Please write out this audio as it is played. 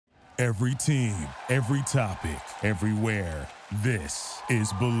Every team, every topic, everywhere. This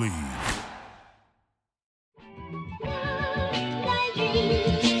is Believe.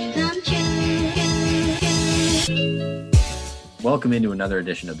 Welcome into another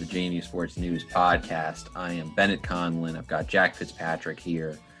edition of the JMU Sports News Podcast. I am Bennett Conlin. I've got Jack Fitzpatrick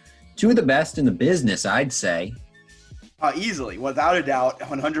here. Two of the best in the business, I'd say. Easily, without a doubt,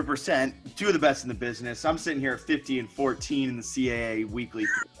 100%. Two of the best in the business. I'm sitting here at 50-14 in the CAA weekly,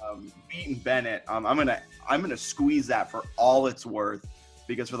 beating Bennett. I'm gonna squeeze that for all it's worth,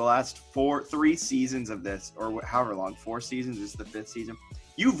 because for the last three seasons of this, or however long, 4 seasons, this is the 5th season,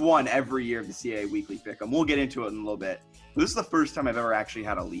 you've won every year of the CAA weekly pick'em. We'll get into it in a little bit. But this is the first time I've ever actually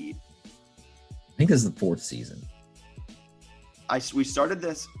had a lead. I think this is the 4th season. We started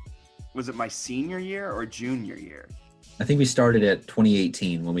this, was it my senior year or junior year? I think we started at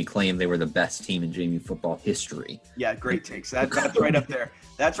 2018 when we claimed they were the best team in JMU football history. Yeah, great takes. That's right up there.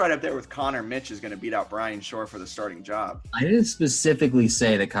 That's right up there with Connor Mitch is going to beat out Brian Shore for the starting job. I didn't specifically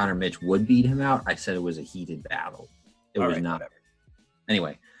say that Connor Mitch would beat him out. I said it was a heated battle. It was not. Whatever.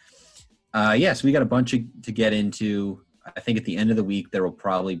 Anyway, so we got a bunch to get into. I think at the end of the week, there will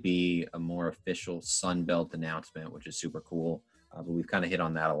probably be a more official Sun Belt announcement, which is super cool. But we've kind of hit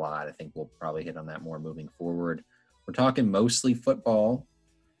on that a lot. I think we'll probably hit on that more moving forward. We're talking mostly football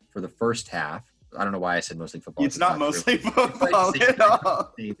for the first half. I don't know why I said mostly football. It's not mostly football at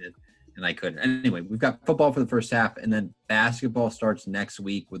all. And I couldn't. Anyway, we've got football for the first half, and then basketball starts next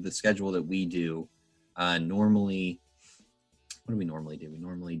week with the schedule that we do. Normally, what do we normally do? We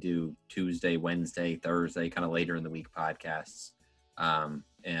normally do Tuesday, Wednesday, Thursday, kind of later in the week podcasts.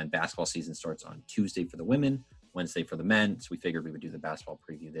 And basketball season starts on Tuesday for the women, Wednesday for the men. So we figured we would do the basketball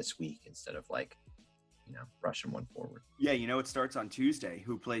preview this week instead of rushing one forward. Yeah, it starts on Tuesday.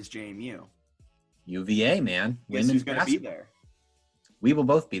 Who plays JMU? UVA, man. Guess who's going to be there? We will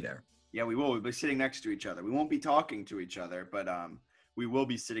both be there. Yeah, we will. We'll be sitting next to each other. We won't be talking to each other, but we will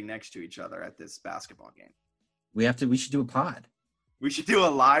be sitting next to each other at this basketball game. We should do a pod. We should do a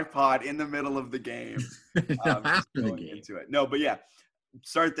live pod in the middle of the game. After the game. Into it. No, but yeah,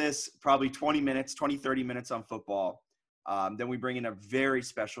 start this probably 30 minutes on football. Then we bring in a very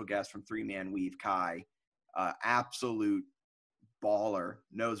special guest from Three Man Weave, Kai. Absolute baller,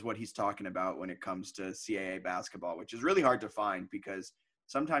 knows what he's talking about when it comes to CAA basketball, which is really hard to find because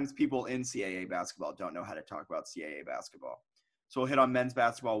sometimes people in CAA basketball don't know how to talk about CAA basketball. So we'll hit on men's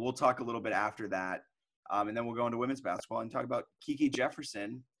basketball. We'll talk a little bit after that. And then we'll go into women's basketball and talk about Kiki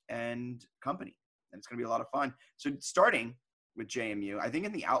Jefferson and company. And it's going to be a lot of fun. So starting with JMU, I think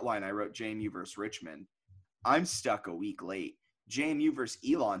in the outline I wrote JMU versus Richmond. I'm stuck a week late. JMU versus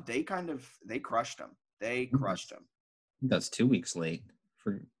Elon, they crushed them. They crushed them. That's 2 weeks late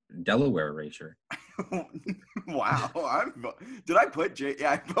for Delaware erasure. Wow. Did I put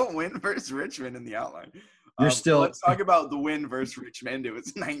I put win versus Richmond in the outline. Let's talk about the win versus Richmond. It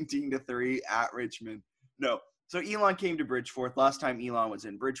was 19-3 at Richmond. No. So Elon came to Bridgeforth. Last time Elon was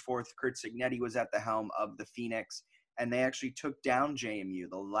in Bridgeforth, Kurt Signetti was at the helm of the Phoenix, and they actually took down JMU.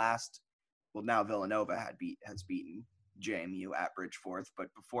 Now Villanova has beaten JMU at Bridgeforth,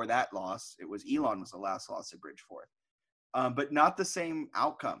 but before that loss, it was Elon was the last loss at Bridgeforth. But not the same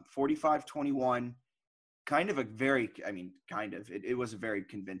outcome. 45-21, it was a very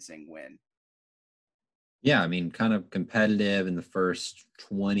convincing win. Yeah, kind of competitive in the first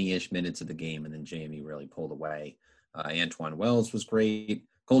 20-ish minutes of the game, and then JMU really pulled away. Antoine Wells was great.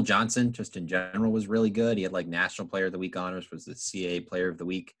 Cole Johnson, just in general, was really good. He had National Player of the Week honors, was the CAA Player of the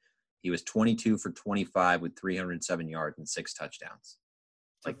Week. He was 22 for 25 with 307 yards and 6 touchdowns.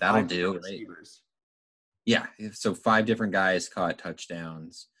 That'll do. Right? Yeah, so 5 different guys caught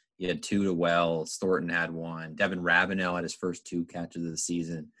touchdowns. He had 2 to Wells. Thornton had 1. Devin Ravenel had his first 2 catches of the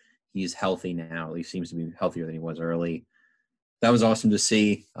season. He's healthy now. At least seems to be healthier than he was early. That was awesome to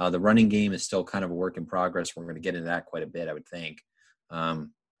see. The running game is still kind of a work in progress. We're going to get into that quite a bit, I would think.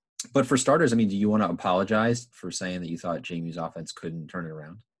 But for starters, do you want to apologize for saying that you thought JMU's offense couldn't turn it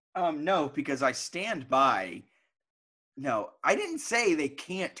around? No, because I stand by. No, I didn't say they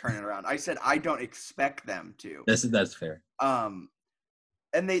can't turn it around. I said I don't expect them to. That's fair. And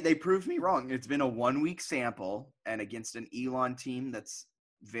they proved me wrong. It's been a 1-week sample, and against an Elon team that's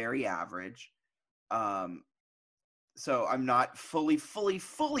very average. So I'm not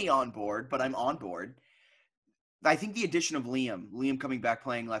fully on board, but I'm on board. I think the addition of Liam coming back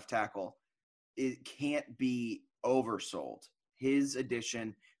playing left tackle, it can't be oversold. His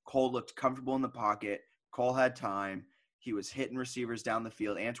addition, Cole looked comfortable in the pocket. Cole had time. He was hitting receivers down the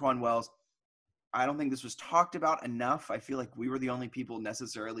field. Antoine Wells, I don't think this was talked about enough. I feel like we were the only people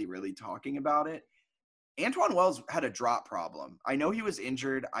necessarily really talking about it. Antoine Wells had a drop problem. I know he was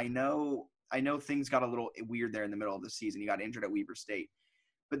injured. I know things got a little weird there in the middle of the season. He got injured at Weber State.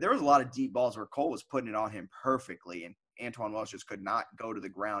 But there was a lot of deep balls where Cole was putting it on him perfectly, and Antoine Wells just could not go to the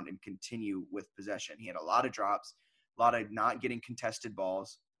ground and continue with possession. He had a lot of drops, a lot of not getting contested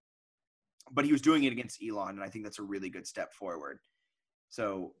balls, but he was doing it against Elon, and I think that's a really good step forward.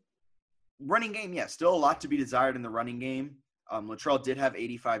 So running game, yeah, still a lot to be desired in the running game. Latrell did have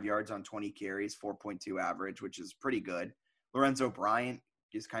 85 yards on 20 carries, 4.2 average, which is pretty good. Lorenzo Bryant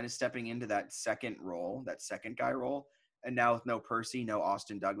is kind of stepping into that second role, that second guy role. And now with no Percy, no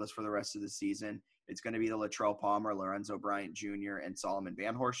Austin Douglas for the rest of the season, it's going to be the Latrell Palmer, Lorenzo Bryant Jr., and Solomon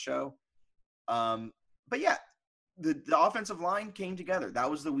Vanhorst show. But yeah, the offensive line came together. That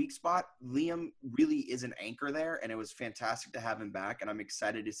was the weak spot. Liam really is an anchor there, and it was fantastic to have him back, and I'm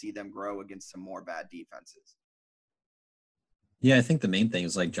excited to see them grow against some more bad defenses. Yeah, I think the main thing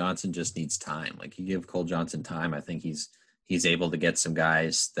is like Johnson just needs time. Like you give Cole Johnson time, I think he's able to get some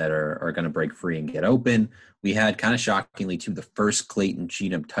guys that are going to break free and get open. We had kind of shockingly too the first Clayton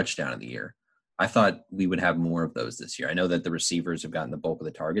Cheatham touchdown of the year. I thought we would have more of those this year. I know that the receivers have gotten the bulk of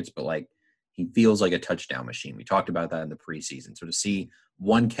the targets, but like he feels like a touchdown machine. We talked about that in the preseason. So to see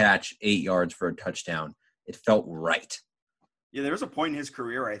one catch, 8 yards for a touchdown, it felt right. Yeah, there was a point in his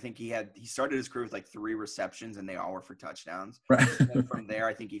career where I think he started his career with like 3 receptions and they all were for touchdowns. Right. And from there,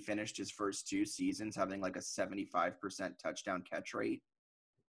 I think he finished his first 2 seasons having like a 75% touchdown catch rate.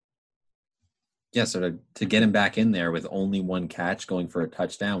 Yeah, so to get him back in there with only 1 catch going for a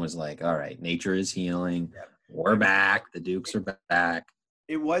touchdown was like, all right, nature is healing. Yep. We're back. The Dukes are back.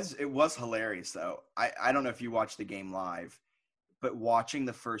 It was hilarious though. I don't know if you watched the game live, but watching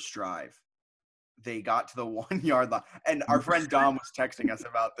the first drive, they got to the 1 yard line. And our friend Dom was texting us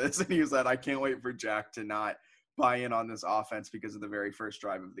about this. And he said, I can't wait for Jack to not buy in on this offense because of the very first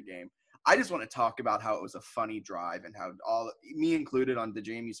drive of the game. I just want to talk about how it was a funny drive and how all me included on the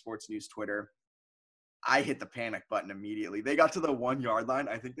JMU Sports News Twitter, I hit the panic button immediately. They got to the 1 yard line.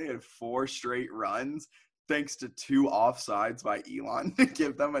 I think they had 4 straight runs thanks to 2 offsides by Elon to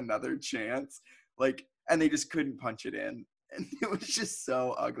give them another chance. And they just couldn't punch it in. And it was just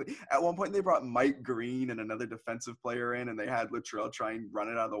so ugly. At one point, they brought Mike Green and another defensive player in, and they had Latrell try and run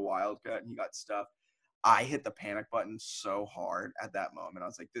it out of the wildcat, and he got stuffed. I hit the panic button so hard at that moment. I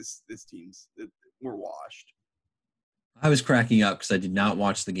was like, this team's – we're washed. I was cracking up because I did not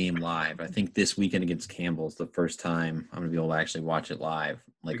watch the game live. I think this weekend against Campbell's the first time I'm going to be able to actually watch it live.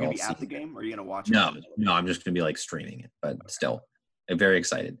 Like, are you going to be at the game, or are you going to watch it? No, I'm just going to be, like, streaming it. But still, I'm very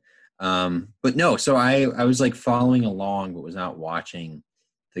excited. But no, so I was like following along, but was not watching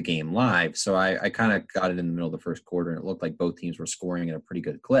the game live. So I kind of got it in the middle of the first quarter, and it looked like both teams were scoring at a pretty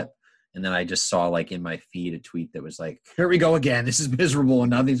good clip. And then I just saw like in my feed a tweet that was like, here we go again. This is miserable and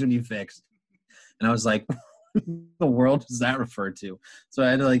nothing's going to be fixed. And I was like, what the world does that refer to? So I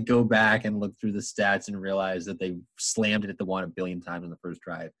had to like go back and look through the stats and realize that they slammed it at the 1 a billion times on the first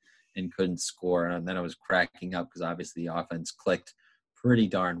drive and couldn't score. And then I was cracking up because obviously the offense clicked pretty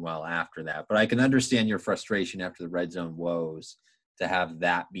darn well after that. But I can understand your frustration after the red zone woes. To have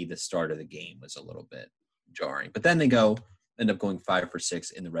that be the start of the game was a little bit jarring. But then they end up going 5 for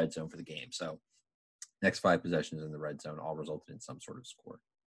 6 in the red zone for the game. So next 5 possessions in the red zone all resulted in some sort of score.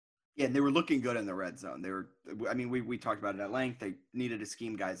 Yeah, and they were looking good in the red zone. We talked about it at length. They needed to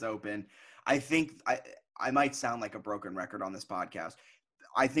scheme guys open. I think I might sound like a broken record on this podcast.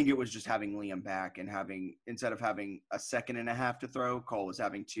 I think it was just having Liam back and instead of having a second and a half to throw, Cole was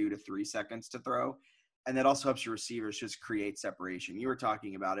having 2 to 3 seconds to throw. And that also helps your receivers just create separation. You were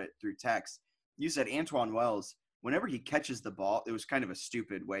talking about it through text. You said Antoine Wells, whenever he catches the ball, it was kind of a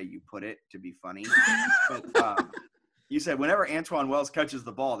stupid way you put it to be funny. But you said whenever Antoine Wells catches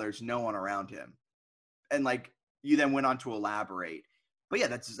the ball, there's no one around him. And you then went on to elaborate. But yeah,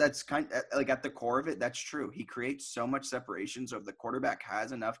 that's kind of at the core of it, that's true. He creates so much separation. So if the quarterback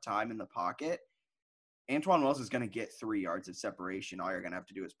has enough time in the pocket, Antoine Wells is going to get 3 yards of separation. All you're going to have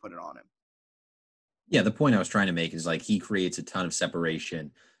to do is put it on him. Yeah, the point I was trying to make is he creates a ton of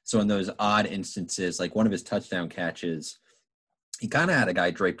separation. So in those odd instances, like one of his touchdown catches, he kind of had a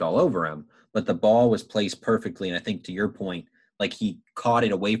guy draped all over him, but the ball was placed perfectly. And I think to your point, he caught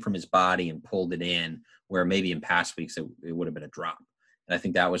it away from his body and pulled it in, where maybe in past weeks it would have been a drop. And I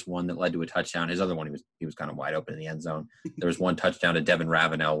think that was one that led to a touchdown. His other one, he was kind of wide open in the end zone. There was one touchdown to Devin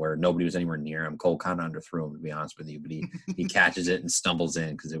Ravenel where nobody was anywhere near him. Cole kind of underthrew him, to be honest with you, but he catches it and stumbles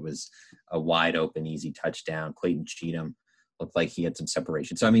in because it was a wide open, easy touchdown. Clayton Cheatham looked like he had some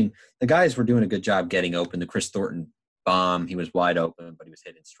separation. So, I mean, the guys were doing a good job getting open. The Chris Thornton bomb, he was wide open, but he was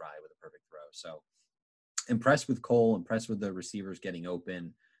hit in stride with a perfect throw. So impressed with Cole, impressed with the receivers getting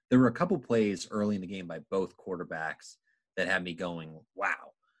open. there were a couple plays early in the game by both quarterbacks that had me going,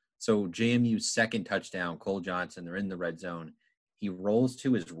 wow. So JMU's second touchdown, Cole Johnson, they're in the red zone. He rolls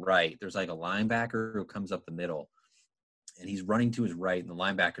to his right. There's like a linebacker who comes up the middle, and he's running to his right, and the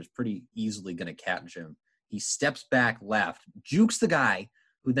linebacker's pretty easily going to catch him. He steps back left, jukes the guy,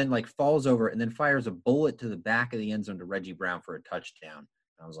 who then like falls over and then fires a bullet to the back of the end zone to Reggie Brown for a touchdown.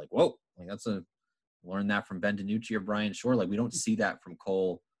 And I was like, whoa, like learn that from Ben DiNucci or Brian Shore. Like we don't see that from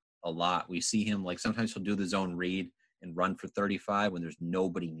Cole a lot. We see him like sometimes he'll do the zone read and run for 35 when there's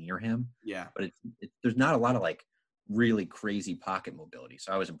nobody near him. Yeah. But there's not a lot of like really crazy pocket mobility.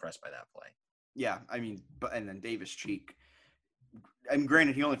 So I was impressed by that play. Yeah. I mean, and then Davis Cheek, and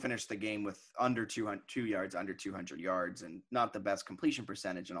granted, he only finished the game with under 200 yards, and not the best completion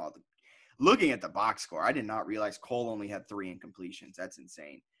percentage and all. Looking at the box score, I did not realize Cole only had 3 incompletions. That's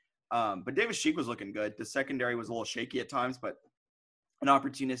insane. But Davis Cheek was looking good. The secondary was a little shaky at times, but an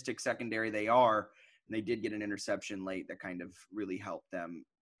opportunistic secondary they are. And they did get an interception late that kind of really helped them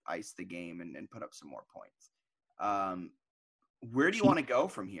ice the game and put up some more points. Where do you want to go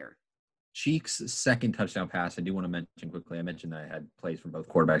from here? Cheek's second touchdown pass, I do want to mention quickly. I mentioned I had plays from both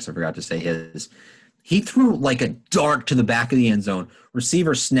quarterbacks. I forgot to say his. He threw like a dart to the back of the end zone.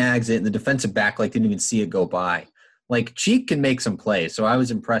 Receiver snags it, and the defensive back didn't even see it go by. Like, Cheek can make some plays, so I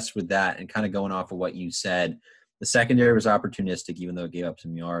was impressed with that. And kind of going off of what you said, the secondary was opportunistic, even though it gave up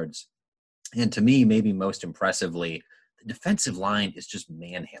some yards. And to me, maybe most impressively, the defensive line is just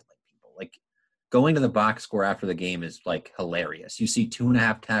manhandling people. Like, going to the box score after the game is like hilarious. You see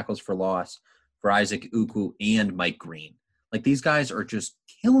 2.5 tackles for loss for Isaac Ukwu and Mike Green. Like, these guys are just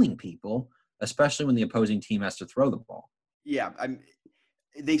killing people, especially when the opposing team has to throw the ball. Yeah,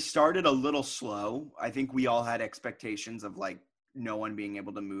 they started a little slow. I think we all had expectations of no one being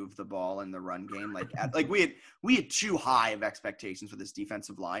able to move the ball in the run game. We had too high of expectations for this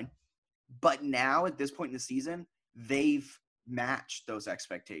defensive line. But now at this point in the season, they've matched those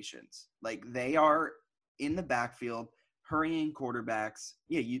expectations. They are in the backfield, hurrying quarterbacks.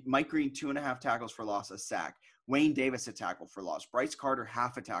 Yeah, Mike Green, 2.5 tackles for loss, a sack. Wayne Davis, a tackle for loss. Bryce Carter,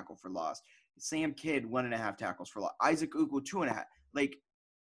 half a tackle for loss. Sam Kidd, 1.5 tackles for loss. Isaac Ukwu, 2.5.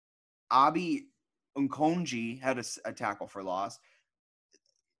 Abi Nkonji had a tackle for loss.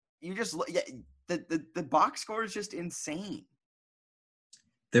 The box score is just insane.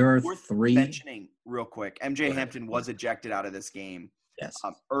 There are Worth 3 mentioning real quick. MJ Hampton was ejected out of this game. Yes.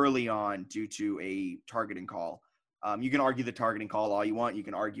 Early on due to a targeting call. You can argue the targeting call all you want. You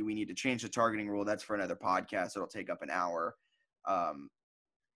can argue we need to change the targeting rule. That's for another podcast. It'll take up an hour.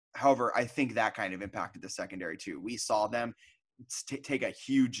 However, I think that kind of impacted the secondary too. We saw them take a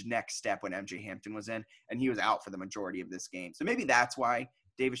huge next step when MJ Hampton was in, and he was out for the majority of this game. So maybe that's why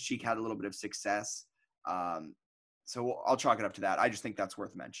Davis Cheek had a little bit of success. So I'll chalk it up to that. I just think that's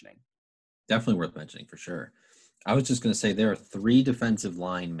worth mentioning. Definitely worth mentioning for sure. I was just going to say there are 3 defensive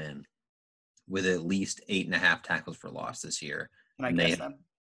linemen with at least 8.5 tackles for loss this year. Can I guess them?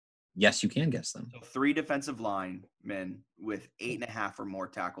 Yes, you can guess them. So 3 defensive linemen with 8.5 or more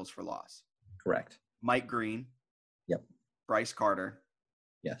tackles for loss. Correct. Mike Green. Yep. Bryce Carter.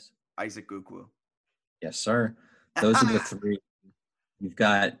 Yes. Isaac Ukwu. Yes, sir. Those are the 3. You've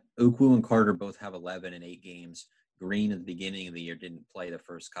got Ukwu and Carter both have 11 and 8 games. Green at the beginning of the year didn't play the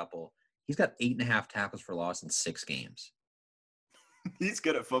first couple. He's got 8.5 tackles for loss in 6 games. He's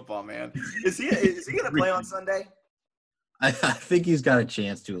good at football, man. Is he going to play on Sunday? I think he's got a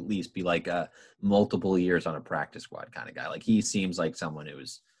chance to at least be multiple years on a practice squad kind of guy. He seems like someone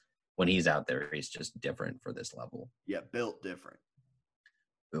who's, when he's out there, he's just different for this level. Yeah, built different.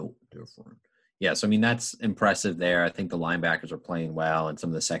 Yeah, so, that's impressive there. I think the linebackers are playing well, and some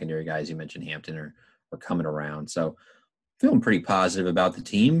of the secondary guys you mentioned, Hampton, are coming around. So, feeling pretty positive about the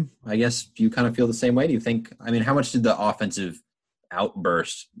team. I guess, do you kind of feel the same way? Do you think – how much did the offensive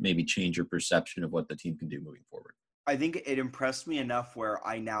outburst maybe change your perception of what the team can do moving forward? I think it impressed me enough where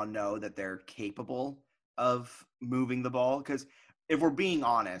I now know that they're capable of moving the ball. Because if we're being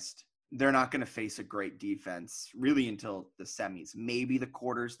honest, they're not going to face a great defense really until the semis. Maybe the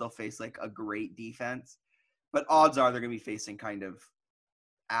quarters they'll face a great defense. But odds are they're going to be facing kind of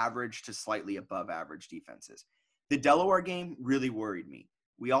average to slightly above average defenses. The Delaware game really worried me.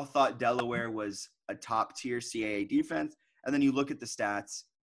 We all thought Delaware was a top-tier CAA defense. And then you look at the stats,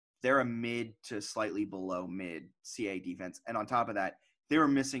 they're a mid to slightly below mid CAA defense. And on top of that, they were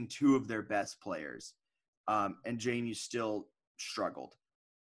missing 2 of their best players. And JMU still struggled.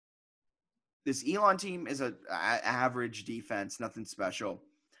 This Elon team is an average defense, nothing special.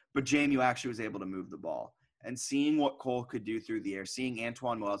 But JMU actually was able to move the ball. And seeing what Cole could do through the air, seeing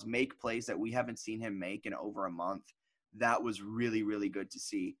Antoine Wells make plays that we haven't seen him make in over a month, That was really, really good to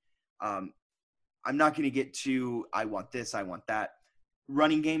see. I'm not going to get to I want this, I want that.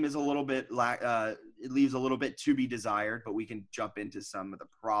 Running game is a little bit it leaves a little bit to be desired, but we can jump into some of the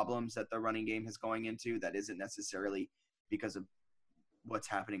problems that the running game is going into that isn't necessarily because of what's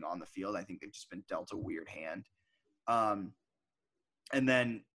happening on the field. I think they've just been dealt a weird hand. But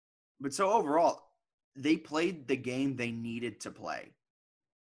so overall, they played the game they needed to play.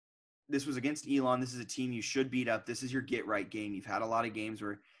 This was against Elon. This is a team you should beat up. This is your get right game. You've had a lot of games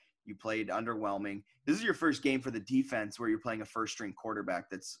where you played underwhelming. This is your first game for the defense where you're playing a first string quarterback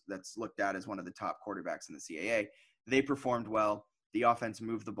that's looked at as one of the top quarterbacks in the CAA. They performed well. The offense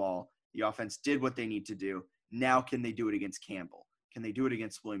moved the ball. The offense did what they need to do. Now, can they do it against Campbell? Can they do it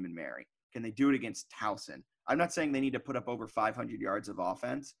against William and Mary? Can they do it against Towson? I'm not saying they need to put up over 500 yards of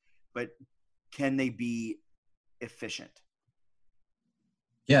offense, but can they be efficient?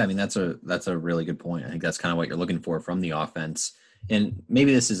 Yeah, I mean, that's a really good point. I think that's kind of what you're looking for from the offense. And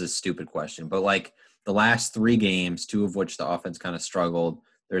maybe this is a stupid question, but like the last 3 games, 2 of which the offense kind of struggled,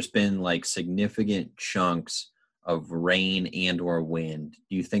 there's been like significant chunks of rain and or wind.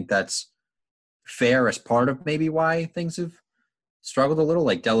 Do you think that's fair as part of maybe why things have struggled a little?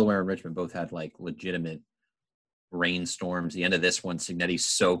 Like Delaware and Richmond both had like legitimate rainstorms. The end of this one, Cignetti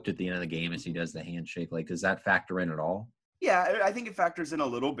soaked at the end of the game as he does the handshake. Like, does that factor in at all? Yeah, I think it factors in a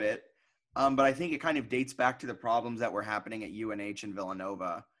little bit. But I think it kind of dates back to the problems that were happening at UNH and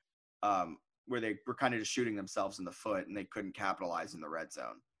Villanova, where they were kind of just shooting themselves in the foot and they couldn't capitalize in the red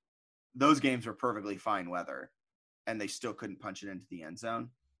zone. Those games were perfectly fine weather, and they still couldn't punch it into the end zone.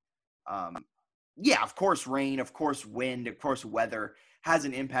 Yeah, of course, rain, of course, wind, of course, weather has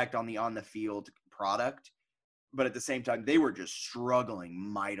an impact on the field product. But at the same time, they were just struggling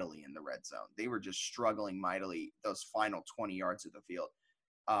mightily in the red zone. They were just struggling mightily those final 20 yards of the field.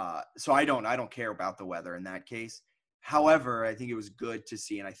 So I don't care about the weather in that case. However, I think it was good to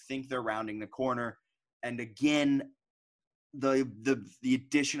see, and I think they're rounding the corner. And again, the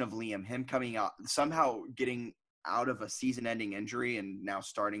addition of Liam, him coming out, somehow getting out of a season-ending injury and now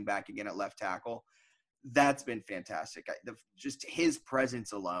starting back again at left tackle, that's been fantastic. Just his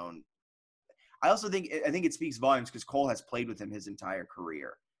presence alone. I think it speaks volumes because Cole has played with him his entire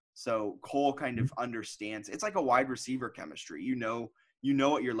career. So Cole kind of understands. It's like a wide receiver chemistry. You know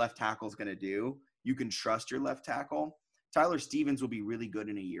what your left tackle is going to do. You can trust your left tackle. Tyler Stevens will be really good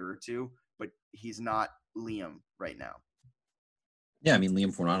in a year or two, but he's not Liam right now. Yeah, I mean,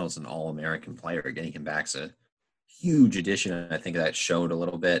 Liam Fornado is an All-American player. Getting him back's a huge addition. I think that showed a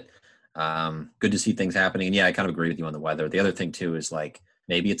little bit. Good to see things happening. And yeah, I kind of agree with you on the weather. The other thing too is like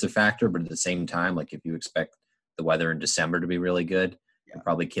maybe it's a factor, but at the same time, like if you expect the weather in December to be really good, you're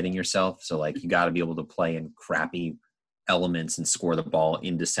probably kidding yourself. So like you got to be able to play in crappy elements and score the ball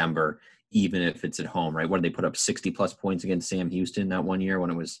in December, even if it's at home, right? What did they put up 60 plus points against Sam Houston that one year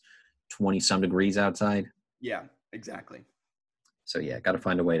when it was 20 some degrees outside? Yeah, exactly. So yeah, got to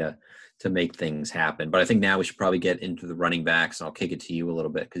find a way to make things happen. But I think now we should probably get into the running backs, and I'll kick it to you a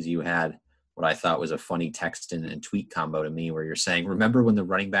little bit because you had what I thought was a funny text and tweet combo to me where you're saying, remember when the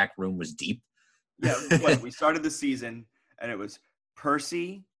running back room was deep? Yeah, we started the season and it was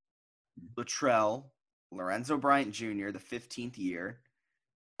Percy, Luttrell, Lorenzo Bryant Jr., the 15th year,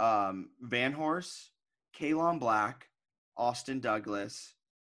 Van Horst, Kalon Black, Austin Douglas.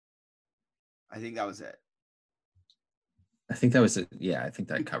 I think that was it. I think that was it. Yeah, I think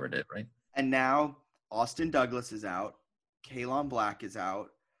that covered it, right? And now Austin Douglas is out. Kalon Black is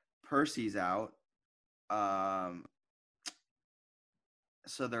out. Percy's out.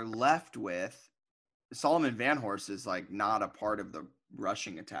 So they're left with Solomon Van Horst is like not a part of the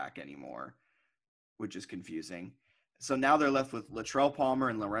rushing attack anymore, which is confusing. So now they're left with Latrell Palmer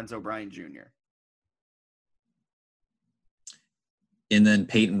and Lorenzo Bryant Jr. And then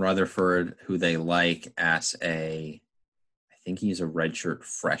Peyton Rutherford, who they like as I think he's a redshirt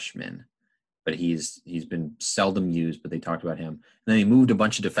freshman, but he's been seldom used, but they talked about him. And then he moved a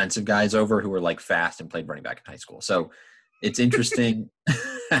bunch of defensive guys over who were like fast and played running back in high school. So it's interesting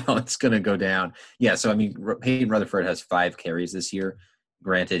how it's going to go down. Yeah, so I mean, Peyton Rutherford has 5 carries this year.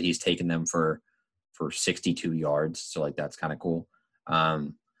 Granted, he's taken them for 62 yards, so like that's kind of cool.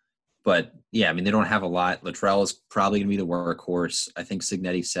 But yeah, I mean, they don't have a lot. Latrell is probably going to be the workhorse. I think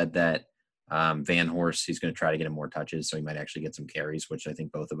Cignetti said that Van Horst, he's going to try to get him more touches, so he might actually get some carries, which I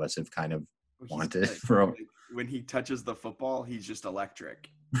think both of us have kind of wanted. When he touches the football, he's just electric.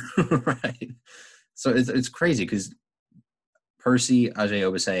 Right. So it's crazy because Percy, Ajay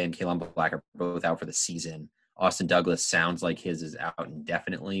Obase, and Kalon Black are both out for the season. Austin Douglas sounds like his is out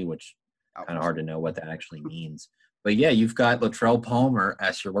indefinitely, which kind of hard to know what that actually means. But yeah, you've got Latrell Palmer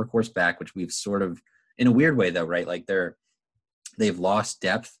as your workhorse back, which we've sort of in a weird way though, right? Like they've lost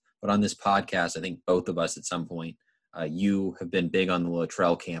depth, but on this podcast, I think both of us at some point, you have been big on the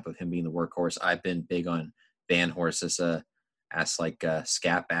Latrell camp of him being the workhorse. I've been big on Vanhorst as like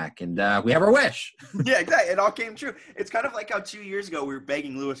scat back, and we have our wish. Yeah, exactly. It all came true. It's kind of like how 2 years ago we were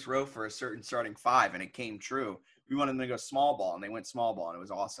begging Louis Rowe for a certain starting five, and it came true. We wanted them to go small ball, and they went small ball, and it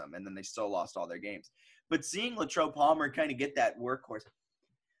was awesome. And then they still lost all their games. But seeing Latrell Palmer kind of get that workhorse,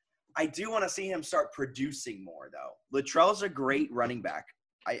 I do want to see him start producing more, though. Latrell's a great running back.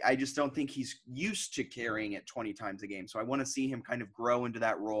 I just don't think he's used to carrying it 20 times a game. So I want to see him kind of grow into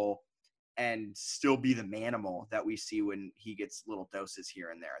that role and still be the manimal that we see when he gets little doses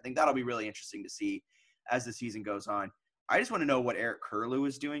here and there. I think that'll be really interesting to see as the season goes on. I just want to know what Eric Curlew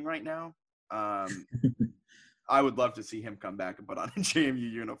is doing right now. I would love to see him come back and put on a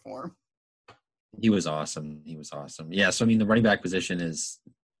JMU uniform. He was awesome. Yeah, so I mean, the running back position is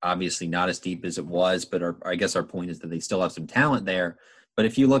obviously not as deep as it was, but I guess our point is that they still have some talent there. But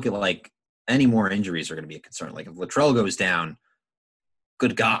if you look at like any more injuries are going to be a concern. Like if Latrell goes down,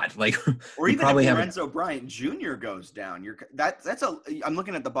 good God, like or even if Lorenzo Bryant Jr. goes down, I'm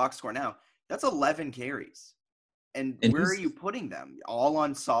looking at the box score now. That's 11 carries, and where are you putting them? All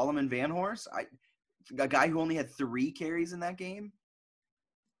on Solomon Vanhorst, a guy who only had 3 carries in that game.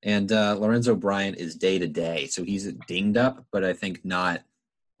 And Lorenzo Bryant is day to day, so he's dinged up, but I think not.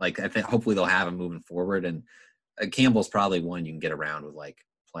 Like I think hopefully they'll have him moving forward, and Campbell's probably one you can get around with, like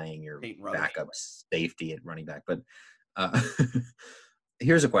playing your backup safety at running back. But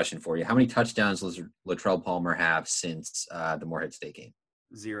here's a question for you: how many touchdowns does Latrell Palmer have since the Morehead State game?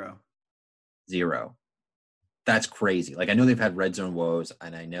 0. That's crazy. Like I know they've had red zone woes,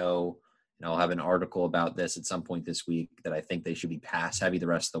 and I know. I'll have an article about this at some point this week that I think they should be pass heavy the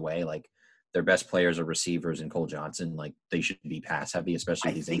rest of the way. Like their best players are receivers and Cole Johnson. Like they should be pass heavy, especially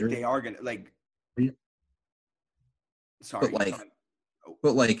with these injuries. I think they are going to like. Sorry.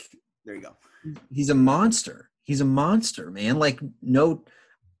 But like, there you go. He's a monster. He's a monster, man. Like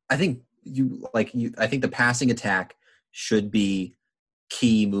I think the passing attack should be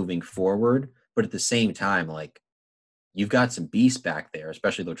key moving forward. But at the same time, like, you've got some beasts back there,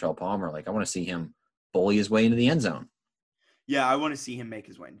 especially Latrell Palmer. Like, I want to see him bully his way into the end zone. Yeah, I want to see him make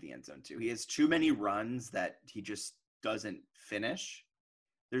his way into the end zone, too. He has too many runs that he just doesn't finish.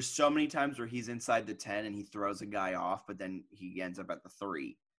 There's so many times where he's inside the 10 and he throws a guy off, but then he ends up at the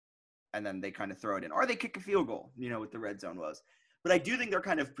 3. And then they kind of throw it in. Or they kick a field goal, what the red zone was. But I do think they're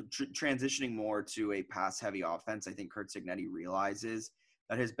kind of transitioning more to a pass-heavy offense. I think Curt Cignetti realizes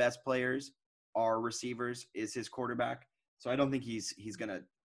that his best players are receivers, is his quarterback. So I don't think he's going to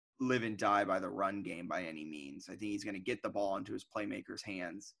live and die by the run game by any means. I think he's going to get the ball into his playmakers'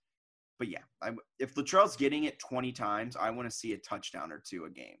 hands. But yeah, if Latrell's getting it 20 times, I want to see a touchdown or 2 a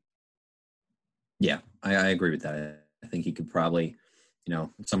game. Yeah, I agree with that. I think he could probably,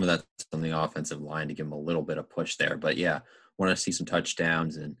 some of that's on the offensive line to give him a little bit of push there. But yeah, want to see some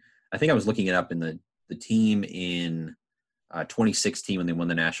touchdowns. And I think I was looking it up in the team in 2016 when they won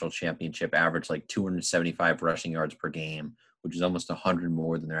the national championship averaged like 275 rushing yards per game, which is almost 100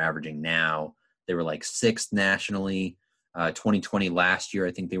 more than they're averaging now. They were like 6th nationally. 2020 last year,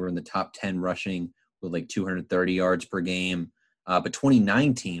 I think they were in the top 10 rushing with like 230 yards per game. But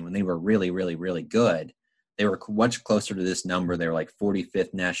 2019, when they were really, really, really good, they were much closer to this number. They were like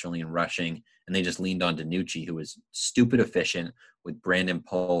 45th nationally in rushing, and they just leaned on DiNucci, who was stupid efficient with Brandon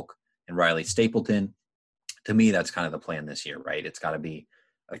Polk and Riley Stapleton. To me, that's kind of the plan this year, right? It's got to be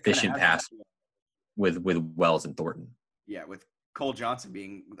efficient pass with Wells and Thornton. Yeah, with Cole Johnson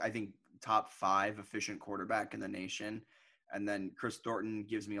being, I think, top 5 efficient quarterback in the nation. And then Chris Thornton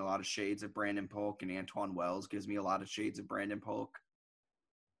gives me a lot of shades of Brandon Polk, and Antoine Wells gives me a lot of shades of Brandon Polk.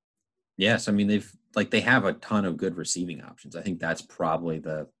 Yes, I mean, they have a ton of good receiving options. I think that's probably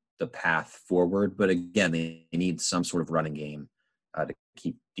the path forward. But again, they need some sort of running game to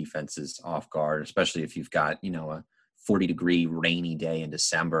keep defenses off guard, especially if you've got, a 40-degree rainy day in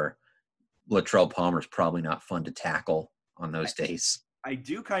December. Latrell Palmer's probably not fun to tackle on those days. I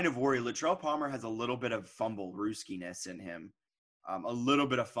do kind of worry. Latrell Palmer has a little bit of fumble rooski-ness in him, a little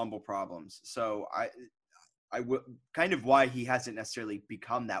bit of fumble problems. So kind of why he hasn't necessarily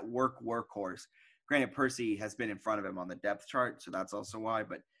become that workhorse. Granted, Percy has been in front of him on the depth chart, so that's also why.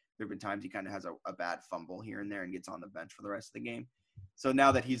 But there have been times he kind of has a bad fumble here and there and gets on the bench for the rest of the game. So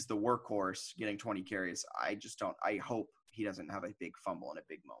now that he's the workhorse getting 20 carries, I hope he doesn't have a big fumble in a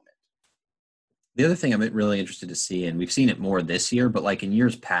big moment. The other thing I'm really interested to see, and we've seen it more this year, but like in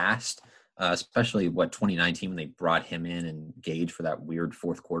years past, especially 2019 when they brought him in and Gage for that weird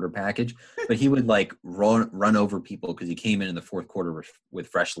fourth quarter package. But he would like run over people because he came in the fourth quarter with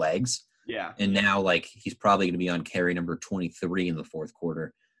fresh legs. Yeah. And now like he's probably going to be on carry number 23 in the fourth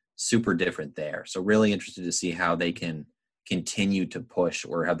quarter. Super different there. So really interested to see how they can continue to push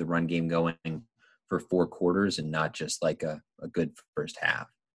or have the run game going for 4 quarters and not just like a good first half.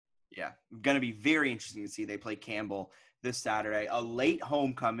 Yeah, going to be very interesting to see. They play Campbell this Saturday, a late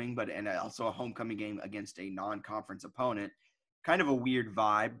homecoming, and also a homecoming game against a non-conference opponent. Kind of a weird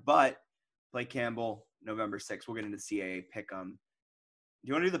vibe, but play Campbell November 6th. We'll get into CAA Pick'em. Do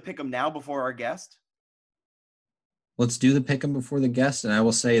you want to do the Pick'em now before our guest? Let's do the Pick'em before the guest, and I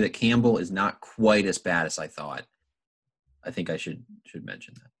will say that Campbell is not quite as bad as I thought. I think I should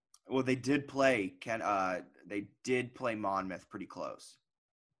mention that. Well, they did play Monmouth pretty close.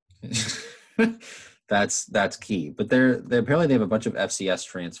 That's key. But they apparently they have a bunch of FBS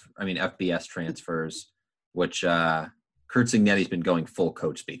transfers, which Kurt Cignetti's been going full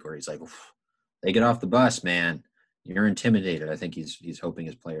coach speak where he's like, they get off the bus, man. You're intimidated. I think he's hoping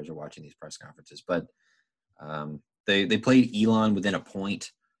his players are watching these press conferences. But they played Elon within a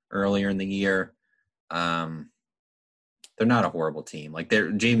point earlier in the year. They're not a horrible team. Like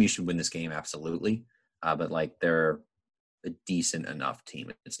JMU should win this game absolutely, but like they're a decent enough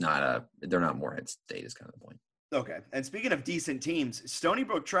team. They're not Morehead State is kind of the point. Okay. And speaking of decent teams, Stony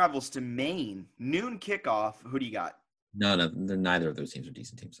Brook travels to Maine, noon kickoff. Who do you got? No, neither of those teams are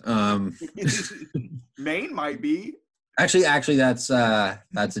decent teams. Maine might be. Actually, that's a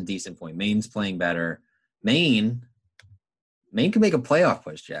decent point. Maine's playing better. Maine can make a playoff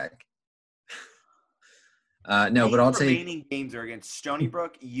push, Jack. No, but I'll take remaining games are against Stony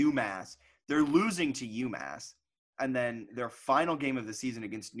Brook, UMass. They're losing to UMass, and then their final game of the season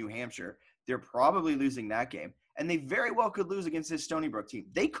against New Hampshire. They're probably losing that game, and they very well could lose against this Stony Brook team.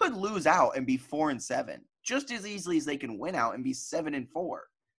 They could lose out and be 4-7, just as easily as they can win out and be 7-4.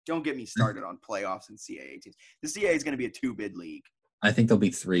 Don't get me started on playoffs and CAA teams. The CAA is going to be a 2-bid league. I think there'll be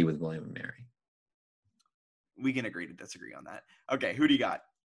 3 with William and Mary. We can agree to disagree on that. Okay, who do you got?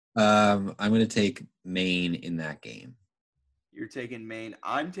 I'm going to take Maine in that game. You're taking Maine.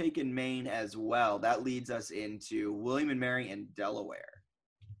 I'm taking Maine as well. That leads us into William and Mary and Delaware.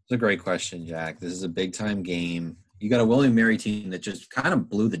 It's a great question, Jack. This is a big-time game. You got a William and Mary team that just kind of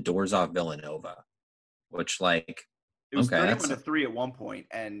blew the doors off Villanova, which, like, it was 31-3 at one point,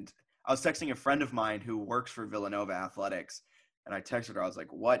 and I was texting a friend of mine who works for Villanova Athletics, and I texted her. I was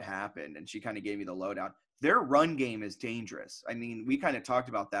like, what happened? And she kind of gave me the lowdown. Their run game is dangerous. I mean, we kind of talked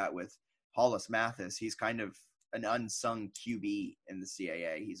about that with Hollis Mathis. He's kind of an unsung QB in the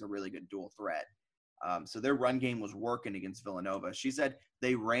CAA. He's a really good dual threat. So their run game was working against Villanova. She said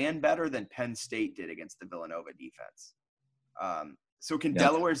they ran better than Penn State did against the Villanova defense. So can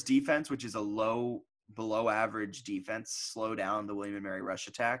Delaware's defense, which is a below average defense, slow down the William & Mary rush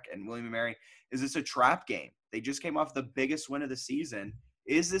attack? And William & Mary, is this a trap game? They just came off the biggest win of the season.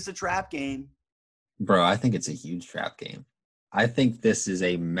 Is this a trap game? Bro, I think it's a huge trap game. I think this is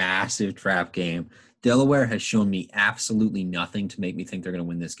a massive trap game. Delaware has shown me absolutely nothing to make me think they're going to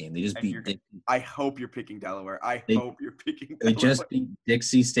win this game. They just beat Dixie. I hope you're picking Delaware. Hope you're picking Delaware. They just beat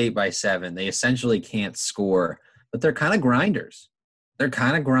Dixie State by 7. They essentially can't score, but they're kind of grinders.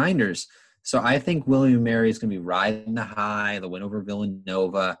 So I think William & Mary is going to be riding the high. They'll win over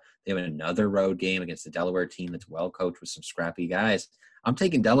Villanova. They have another road game against the Delaware team that's well coached with some scrappy guys. I'm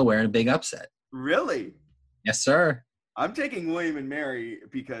taking Delaware in a big upset. Really? Yes, sir. I'm taking William & Mary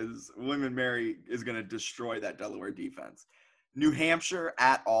because William & Mary is going to destroy that Delaware defense. New Hampshire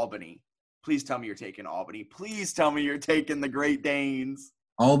at Albany. Please tell me you're taking Albany. Please tell me you're taking the Great Danes.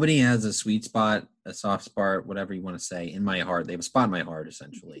 Albany has a sweet spot, a soft spot, whatever you want to say, in my heart. They have a spot in my heart,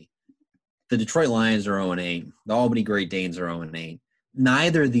 essentially. The Detroit Lions are 0-8. The Albany Great Danes are 0-8.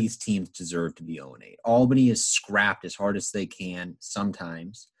 Neither of these teams deserve to be 0-8. Albany is scrapped as hard as they can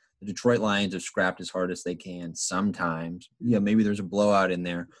sometimes. The Detroit Lions have scrapped as hard as they can sometimes. Yeah, maybe there's a blowout in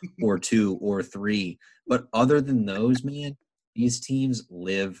there or 2 or 3. But other than those, man, these teams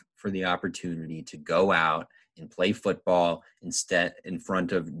live for the opportunity to go out and play football instead in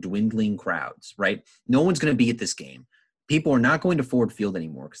front of dwindling crowds, right? No one's going to be at this game. People are not going to Ford Field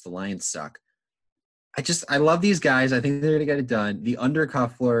anymore because the Lions suck. I love these guys. I think they're going to get it done. The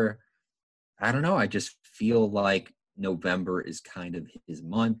Undercuffler, I don't know. I just feel like November is kind of his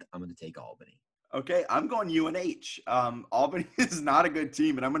month. I'm going to take Albany. Okay, I'm going UNH. Albany is not a good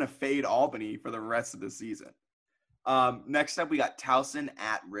team, and I'm going to fade Albany for the rest of the season. Next up, we got Towson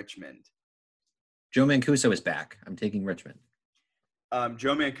at Richmond. Joe Mancuso is back. I'm taking Richmond.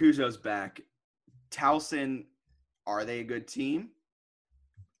 Joe Mancuso's back. Towson, are they a good team?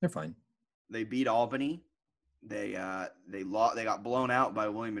 They're fine. They beat Albany. They got blown out by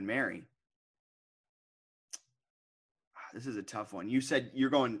William and Mary. This is a tough one. You said you're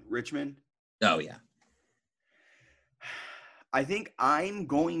going Richmond? Oh, yeah. I think I'm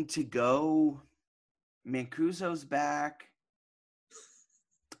going to go Mancuso's back.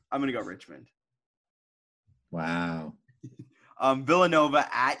 I'm going to go Richmond. Wow. Villanova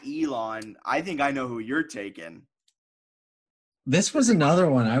at Elon. I think I know who you're taking. This was another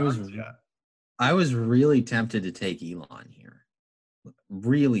one. I was really tempted to take Elon here.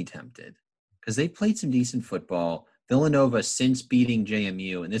 Really tempted. Because they played some decent football. Villanova, since beating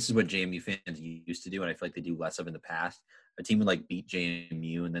JMU, and this is what JMU fans used to do, and I feel like they do less of in the past, a team would like beat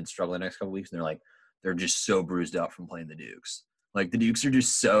JMU and then struggle the next couple of weeks, and they're just so bruised up from playing the Dukes. Like, the Dukes are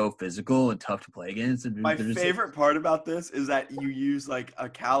just so physical and tough to play against. My favorite part about this is that you use like a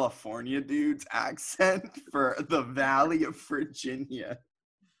California dude's accent for the Valley of Virginia.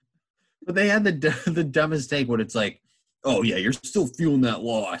 But they had the dumbest take when it's like, oh, yeah, you're still feeling that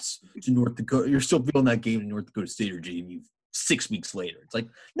loss to North Dakota. You're still feeling that game to North Dakota State or JMU 6 weeks later. It's like,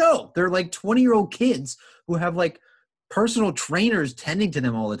 no, they're like 20-year-old kids who have like personal trainers tending to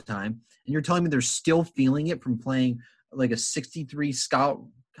them all the time. And you're telling me they're still feeling it from playing like a 63 Scout.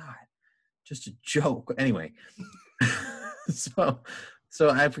 God, just a joke. Anyway, so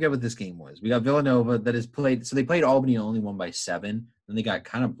I forget what this game was. We got Villanova that has played. So they played Albany and only won by 7. Then they got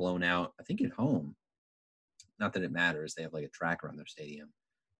kind of blown out, I think, at home. Not that it matters. They have like a track around their stadium.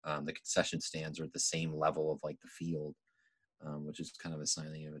 The concession stands are at the same level of like the field, which is kind of a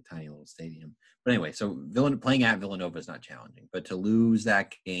sign that you have a tiny little stadium. But anyway, so playing at Villanova is not challenging. But to lose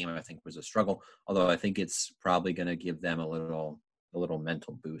that game, I think, was a struggle. Although I think it's probably going to give them a little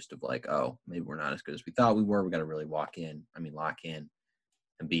mental boost of like, oh, maybe we're not as good as we thought we were. We got to really lock in and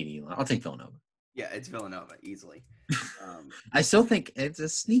beat Elon. I'll take Villanova. Yeah, it's Villanova easily. I still think it's a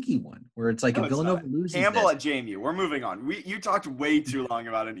sneaky one where it's like if Villanova loses. Campbell at JMU. We're moving on. You talked way too long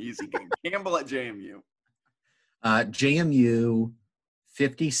about an easy game. Campbell at JMU. JMU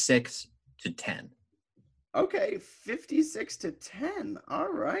 56-10. Okay, 56-10.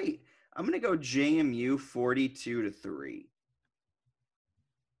 All right. I'm going to go JMU 42-3.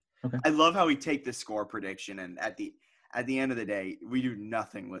 Okay. I love how we take the score prediction, and at the end of the day, we do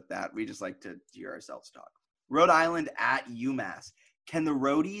nothing with that. We just like to hear ourselves talk. Rhode Island at UMass. Can the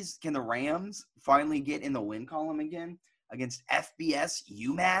Rams finally get in the win column again against FBS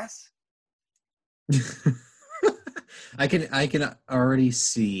UMass? I can already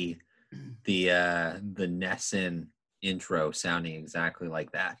see the Nesson intro sounding exactly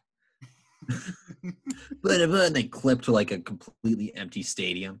like that. And they clip to like a completely empty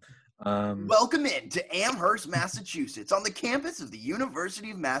stadium. Welcome in to Amherst, Massachusetts, on the campus of the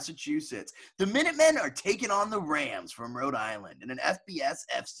University of Massachusetts. The Minutemen are taking on the Rams from Rhode Island in an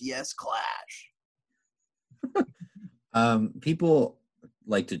FBS-FCS clash. People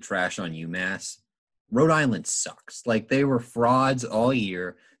like to trash on UMass. Rhode Island sucks. Like, they were frauds all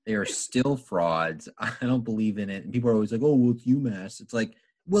year. They are still frauds. I don't believe in it. And people are always like, oh, well, it's UMass. It's like,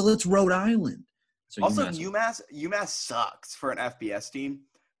 well, it's Rhode Island. So also, UMass sucks for an FBS team.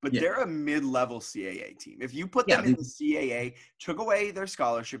 But they're a mid-level CAA team. If you put them in the CAA, took away their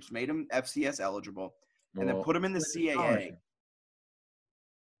scholarships, made them FCS eligible, and then put them in the CAA.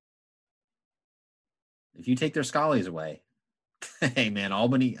 If you take their scholars away, hey, man,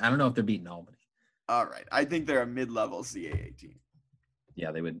 Albany, I don't know if they're beating Albany. All right. I think they're a mid-level CAA team.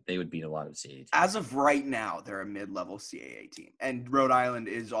 Yeah, they would beat a lot of CAA teams. As of right now, they're a mid-level CAA team. And Rhode Island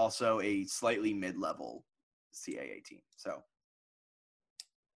is also a slightly mid-level CAA team. So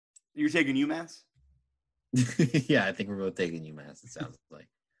you're taking UMass? Yeah, I think we're both taking UMass, it sounds like.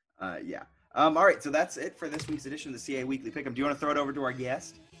 Yeah. All right, so that's it for this week's edition of the CAA Weekly Pick'em. Do you want to throw it over to our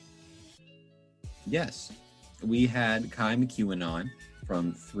guest? Yes. We had Kai McEwen on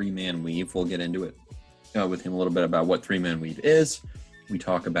from 3-Man Weave. We'll get into it with him a little bit about what 3-Man Weave is. We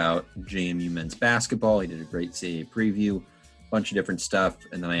talk about JMU men's basketball. He did a great CAA preview, a bunch of different stuff,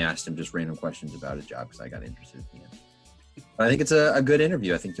 and then I asked him just random questions about his job because I got interested in him. But I think it's a good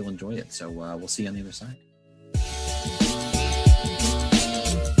interview. I think you'll enjoy it. So we'll see you on the other side.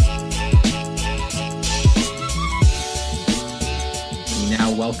 We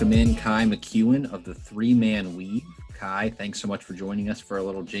now welcome in Kai McEwen of the 3-Man Weave. Kai, thanks so much for joining us for a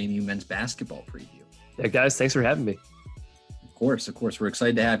little JMU men's basketball preview. Yeah, guys, thanks for having me. Of course. We're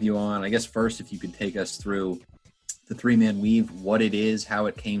excited to have you on. I guess first, if you could take us through the 3-Man Weave, what it is, how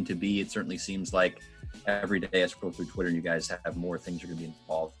it came to be. It certainly seems like every day I scroll through Twitter and you guys have more things you're going to be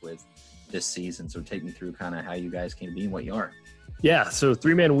involved with this season. So take me through kind of how you guys came to be and what you are. Yeah, so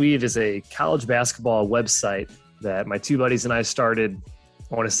 3-Man Weave is a college basketball website that my two buddies and I started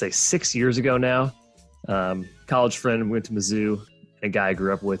I want to say 6 years ago now. College friend went to Mizzou, and a guy I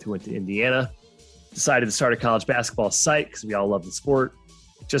grew up with who went to Indiana. Decided to start a college basketball site because we all love the sport.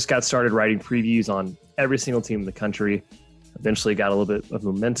 Just got started writing previews on every single team in the country. Eventually got a little bit of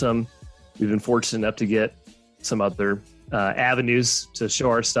momentum. We've been fortunate enough to get some other avenues to show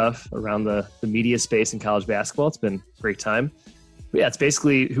our stuff around the media space in college basketball. It's been a great time. But yeah, it's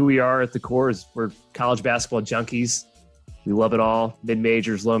basically who we are at the core. Is we're college basketball junkies. We love it all.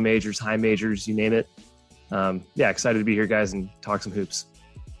 Mid-majors, low majors, high majors, you name it. Excited to be here, guys, and talk some hoops.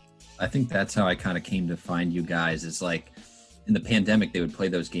 I think that's how I kind of came to find you guys. Is like in the pandemic, they would play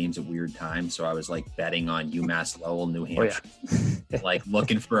those games at weird times. So I was like betting on UMass Lowell, New Hampshire, like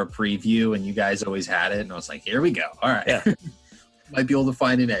looking for a preview, and you guys always had it. And I was like, here we go. All right. Yeah. Might be able to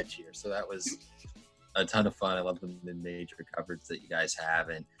find an edge here. So that was a ton of fun. I love the mid-major coverage that you guys have.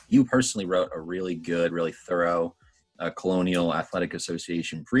 And you personally wrote a really good, really thorough Colonial Athletic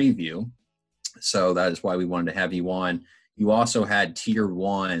Association preview. So that is why we wanted to have you on. You also had Tier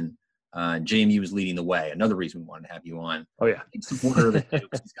 1. JMU was leading the way. Another reason we wanted to have you on. Oh, yeah. Big supporter of the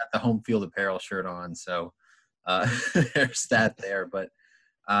Dukes. He's got the home field apparel shirt on. So there's that there. But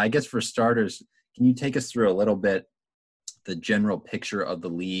I guess for starters, can you take us through a little bit the general picture of the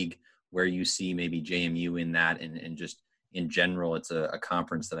league, where you see maybe JMU in that, and just in general, it's a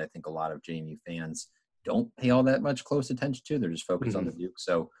conference that I think a lot of JMU fans don't pay all that much close attention to. They're just focused on the Dukes.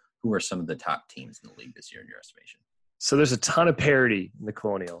 So who are some of the top teams in the league this year in your estimation? So there's a ton of parity in the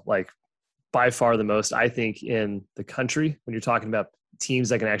Colonial, like by far the most, I think, in the country. When you're talking about teams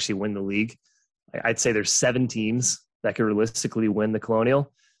that can actually win the league, I'd say there's 7 teams that could realistically win the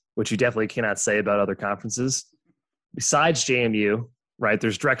Colonial, which you definitely cannot say about other conferences. Besides JMU, right,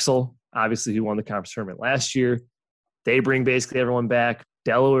 there's Drexel, obviously, who won the conference tournament last year. They bring basically everyone back.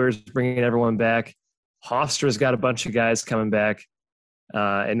 Delaware's bringing everyone back. Hofstra's got a bunch of guys coming back.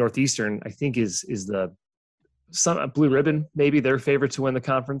 And Northeastern, I think, is some Blue Ribbon, maybe their favorite to win the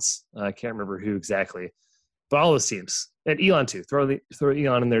conference. I can't remember who exactly. But all those teams. And Elon, too. Throw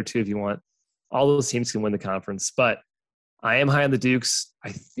Elon in there, too, if you want. All those teams can win the conference. But I am high on the Dukes.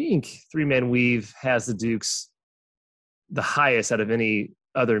 I think Three Man Weave has the Dukes the highest out of any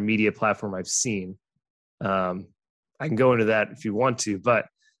other media platform I've seen. I can go into that if you want to. But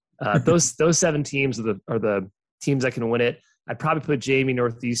those 7 teams are the teams that can win it. I'd probably put JMU,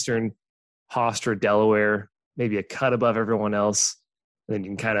 Northeastern, Hofstra, Delaware, maybe a cut above everyone else. And then you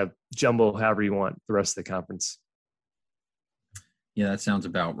can kind of jumble however you want the rest of the conference. Yeah, that sounds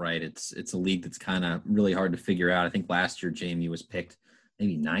about right. It's a league that's kind of really hard to figure out. I think last year JMU was picked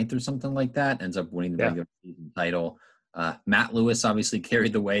maybe 9th or something like that, ends up winning the regular season title. Matt Lewis obviously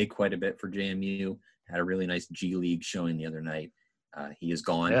carried the way quite a bit for JMU. Had a really nice G League showing the other night. He is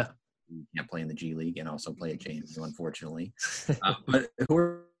gone. Yeah. He can't play in the G League and also play at JMU, unfortunately. But who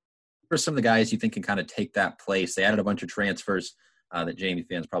are some of the guys you think can kind of take that place? They added a bunch of transfers that JMU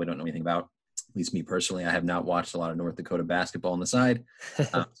fans probably don't know anything about. At least me personally, I have not watched a lot of North Dakota basketball on the side.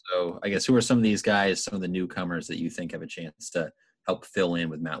 So I guess who are some of these guys, some of the newcomers that you think have a chance to help fill in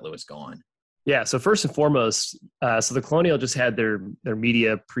with Matt Lewis gone? Yeah, so first and foremost, so the Colonial just had their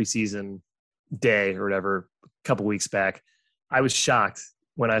media preseason day or whatever a couple weeks back. I was shocked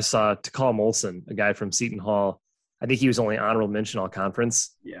when I saw Takal Molson, a guy from Seton Hall. I think he was only honorable mention all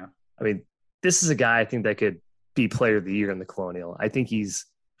conference. Yeah. I mean, this is a guy I think that could be player of the year in the Colonial. I think he's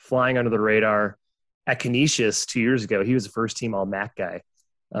flying under the radar. At Canisius 2 years ago, he was a first-team All-MAC guy.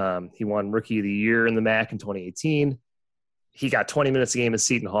 He won Rookie of the Year in the MAC in 2018. He got 20 minutes a game at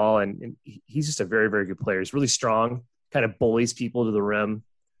Seton Hall, and he's just a very, very good player. He's really strong, kind of bullies people to the rim,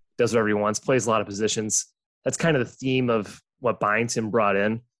 does whatever he wants, plays a lot of positions. That's kind of the theme of what Byington brought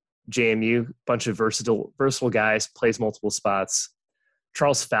in. JMU, bunch of versatile guys, plays multiple spots.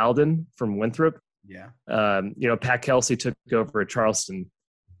 Charles Falden from Winthrop. Yeah. Pat Kelsey took over at Charleston.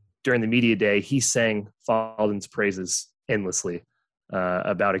 During the media day, he sang Falden's praises endlessly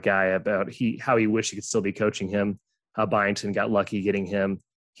about a guy, about how he wished he could still be coaching him, how Byington got lucky getting him.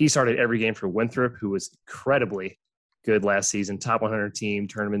 He started every game for Winthrop, who was incredibly good last season, top 100 team,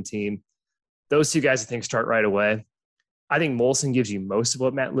 tournament team. Those 2 guys, I think, start right away. I think Molson gives you most of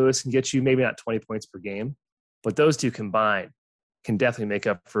what Matt Lewis can get you, maybe not 20 points per game, but those 2 combined can definitely make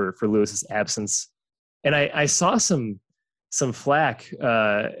up for Lewis's absence. And I saw some flack,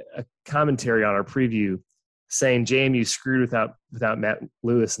 a commentary on our preview saying JMU screwed without Matt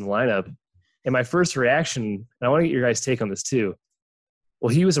Lewis in the lineup. And my first reaction, and I want to get your guys' take on this too.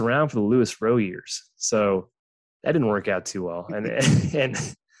 Well, he was around for the Lewis Rowe years, so that didn't work out too well. And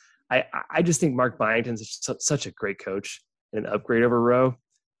I just think Mark Byington's such a great coach and an upgrade over Rowe.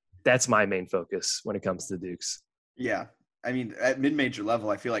 That's my main focus when it comes to the Dukes. Yeah, I mean, at mid-major level,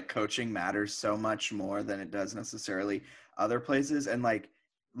 I feel like coaching matters so much more than it does necessarily other places. And like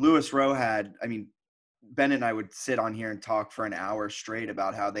Louis Rowe had, I mean, Bennett and I would sit on here and talk for an hour straight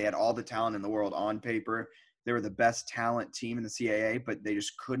about how they had all the talent in the world on paper. They were the best talent team in the CAA, but they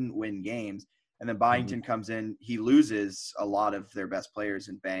just couldn't win games. And then Byington comes in, he loses a lot of their best players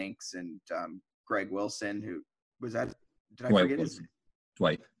in Banks and Greg Wilson, who was that? Did I forget his name?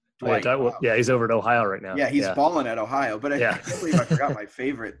 Dwight. Wow. Yeah, he's over at Ohio right now. Yeah, he's balling at Ohio. But I can't believe I forgot my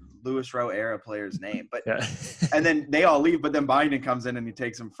favorite Louis Rowe era player's name. But and then they all leave, but then Byington comes in and he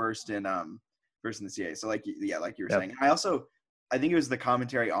takes him first in the CAA. So like you were saying. I think it was the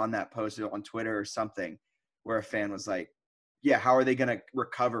commentary on that post on Twitter or something where a fan was like, yeah, how are they going to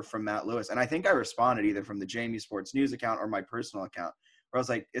recover from Matt Lewis? And I think I responded either from the Jamie Sports News account or my personal account where I was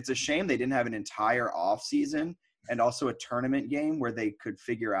like, it's a shame they didn't have an entire off season and also a tournament game where they could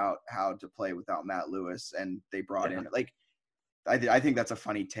figure out how to play without Matt Lewis. And they brought in like, I think that's a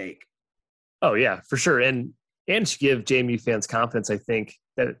funny take. Oh yeah, for sure. And to give JMU fans confidence, I think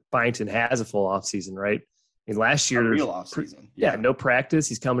that Byington has a full off season, right? I mean, last year, real off season. Yeah, no practice.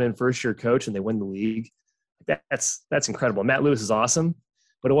 He's coming in first year coach and they win the league. That's incredible. Matt Lewis is awesome,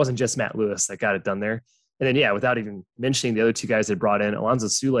 but it wasn't just Matt Lewis that got it done there. And then, without even mentioning the other two guys they brought in, Alonzo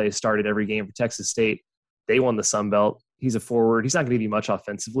Sule started every game for Texas State. They won the Sun Belt. He's a forward. He's not going to give you much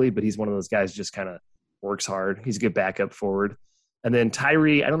offensively, but he's one of those guys who just kind of works hard. He's a good backup forward. And then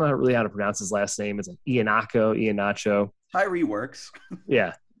Tyree, I don't know really how to pronounce his last name. It's like Iheanacho. Tyree works.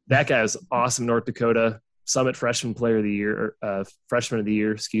 Yeah, that guy was awesome. North Dakota Summit Freshman Player of the Year, Freshman of the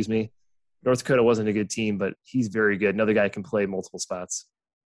Year, excuse me. North Dakota wasn't a good team, but he's very good. Another guy can play multiple spots.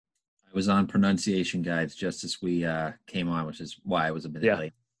 I was on pronunciation guides just as we came on, which is why I was a minute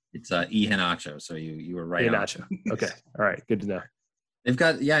late. It's Iheanacho, so you were right. Iheanacho. Okay, all right, good to know. They've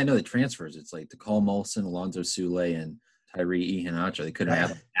got I know the transfers. It's like Nicole Molson, Alonzo Sule, and Tyree Iheanacho. They couldn't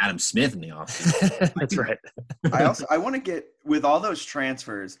have Adam Smith in the offseason. That's right. I want to get with all those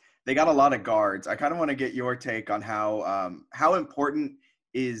transfers. They got a lot of guards. I kind of want to get your take on how important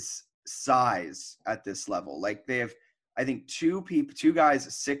is size at this level. Like they have, I think two guys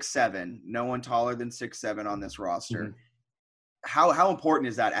 6'7", no one taller than 6'7" on this roster. Mm-hmm. How important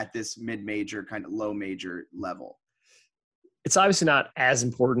is that at this mid-major kind of low major level? It's obviously not as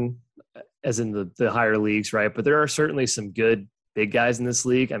important as in the higher leagues, right? But there are certainly some good big guys in this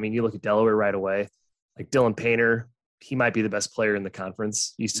league. I mean, you look at Delaware right away, like Dylan Painter. He might be the best player in the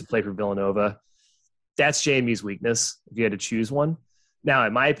conference. He used to play for Villanova. That's JMU's weakness if you had to choose one. Now,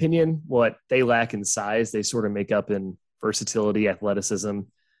 in my opinion, what they lack in size, they sort of make up in versatility, athleticism.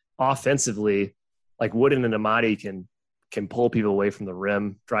 Offensively, like Wooden and Amati can pull people away from the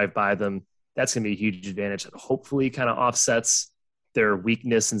rim, drive by them. That's going to be a huge advantage that hopefully kind of offsets their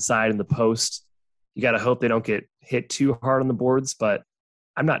weakness inside in the post. You got to hope they don't get hit too hard on the boards, but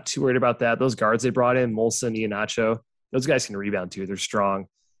I'm not too worried about that. Those guards they brought in, Molson, Iheanacho, those guys can rebound too. They're strong.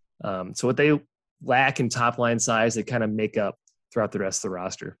 So what they lack in top line size, they kind of make up throughout the rest of the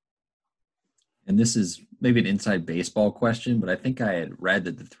roster. And this is maybe an inside baseball question, but I think I had read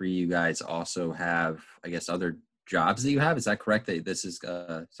that the three of you guys also have, I guess, other jobs that you have. Is that correct? That this is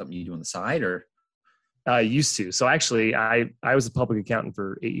something you do on the side, or? Used to. So actually, I was a public accountant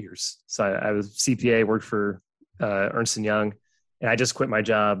for 8 years. So I was CPA, worked for Ernst & Young, and I just quit my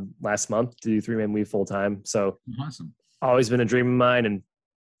job last month to do 3-man weave full time. So awesome. Always been a dream of mine, and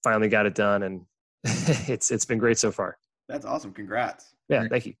finally got it done, and it's been great so far. That's awesome. Congrats. Yeah,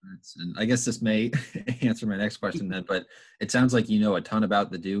 thank you. And I guess this may answer my next question then, but it sounds like you know a ton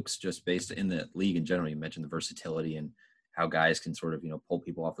about the Dukes just based in the league in general. You mentioned the versatility and how guys can sort of, pull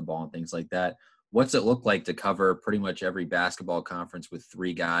people off the ball and things like that. What's it look like to cover pretty much every basketball conference with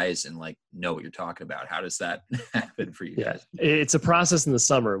three guys and know what you're talking about? How does that happen for you guys? It's a process in the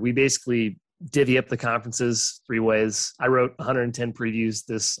summer. We basically divvy up the conferences 3 ways. I wrote 110 previews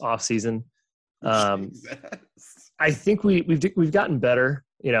this off season. I think we've gotten better.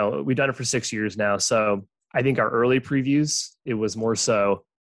 We've done it for 6 years now. So I think our early previews, it was more so,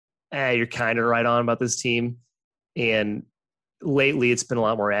 you're kind of right on about this team. And lately it's been a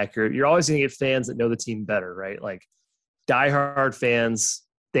lot more accurate. You're always going to get fans that know the team better, right? Like diehard fans,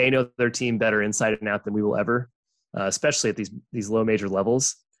 they know their team better inside and out than we will ever, especially at these low major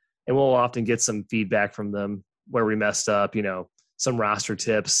levels. And we'll often get some feedback from them where we messed up, some roster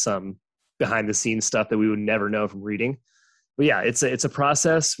tips, some behind the scenes stuff that we would never know from reading. But yeah, it's a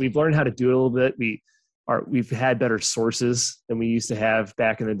process. We've learned how to do it a little bit. We've had better sources than we used to have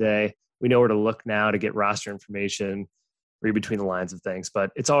back in the day. We know where to look now to get roster information, read between the lines of things, but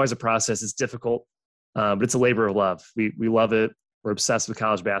it's always a process. It's difficult, but it's a labor of love. We love it. We're obsessed with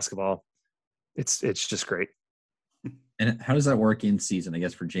college basketball. It's just great. And how does that work in season? I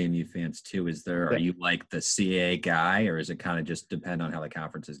guess for JMU fans too, are you like the CAA guy, or is it kind of just depend on how the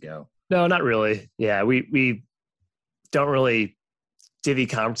conferences go? No, not really. Yeah, we don't really divvy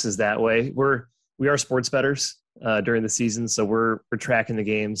conferences that way. We are sports bettors during the season, so we're tracking the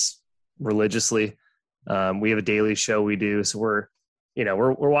games religiously. We have a daily show we do, so we're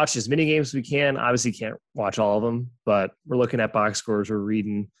watching as many games as we can. Obviously, can't watch all of them, but we're looking at box scores. We're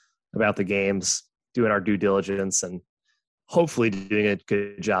reading about the games, doing our due diligence, and hopefully doing a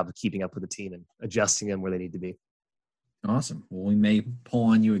good job of keeping up with the team and adjusting them where they need to be. Awesome. Well, we may pull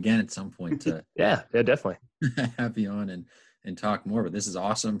on you again at some point to yeah, definitely have you on and talk more. But this is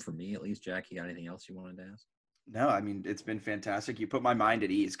awesome for me, at least. Jack, you got anything else you wanted to ask? No, I mean, it's been fantastic. You put my mind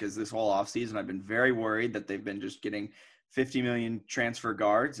at ease because this whole offseason I've been very worried that they've been just getting 50 million transfer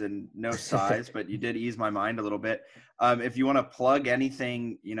guards and no size, but you did ease my mind a little bit. If you want to plug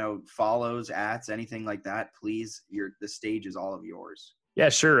anything, follows, ats, anything like that, please, the stage is all of yours. Yeah,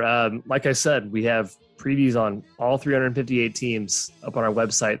 sure. Like I said, we have previews on all 358 teams up on our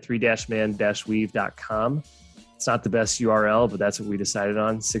website, 3-man-weave.com. It's not the best URL, but that's what we decided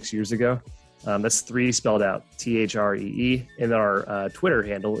on 6 years ago. That's 3 spelled out, THREE. And our Twitter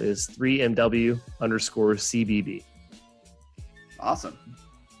handle is 3MW_CBB. Awesome.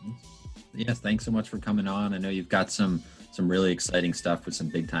 Yes, thanks so much for coming on. I know you've got some really exciting stuff with some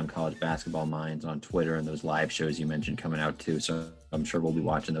big-time college basketball minds on Twitter and those live shows you mentioned coming out too. So I'm sure we'll be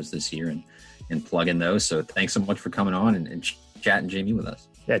watching those this year and plugging those. So thanks so much for coming on and chatting JMU with us.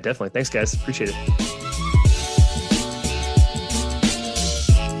 Yeah, definitely. Thanks, guys. Appreciate it.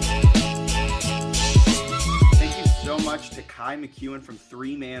 To Kai McEwen from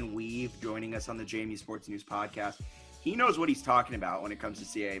 3-Man Weave joining us on the JMU Sports News podcast. He knows what he's talking about when it comes to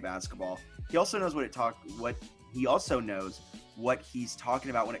CAA basketball. He also knows what he's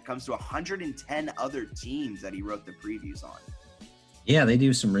talking about when it comes to 110 other teams that he wrote the previews on. Yeah, they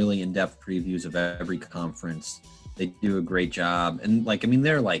do some really in-depth previews of every conference. They do a great job. And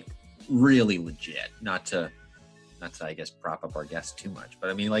they're like really legit, not to I guess prop up our guest too much,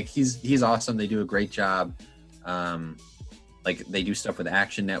 but he's awesome. They do a great job. They do stuff with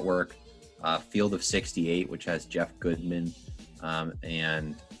Action Network, Field of 68, which has Jeff Goodman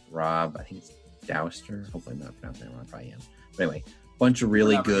and Rob, I think it's Douster. Hopefully I'm not pronouncing it wrong. I probably am. But anyway, bunch of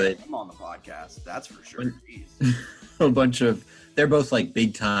really good. I'm on the podcast. That's for sure. They're both like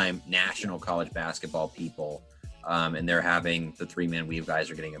big time national college basketball people. And they're having the 3-Man Weave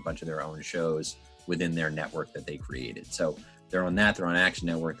guys are getting a bunch of their own shows within their network that they created. So they're on that. They're on Action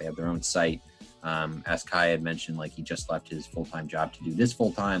Network. They have their own site. As Kai had mentioned, he just left his full-time job to do this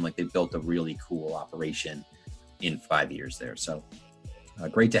full-time. They built a really cool operation in 5 years there. So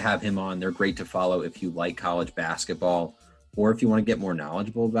great to have him on. They're great to follow if you like college basketball, or if you want to get more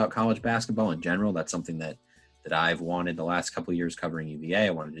knowledgeable about college basketball in general. That's something that I've wanted the last couple of years covering UVA. I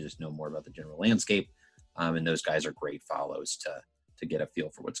wanted to just know more about the general landscape. And those guys are great follows to get a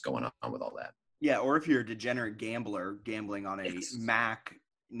feel for what's going on with all that. Yeah, or if you're a degenerate gambler gambling on a MAC,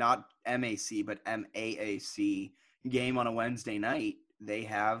 not MAC, but MAAC game on a Wednesday night, they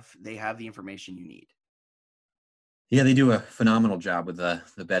have the information you need. Yeah, they do a phenomenal job with the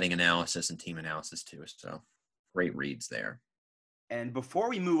betting analysis and team analysis too. So great reads there. And before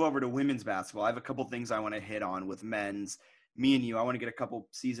we move over to women's basketball, I have a couple things I want to hit on with men's. Me and you, I want to get a couple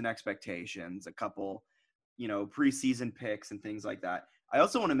season expectations, a couple, preseason picks and things like that. I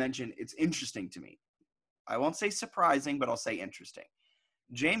also want to mention, it's interesting to me. I won't say surprising, but I'll say interesting.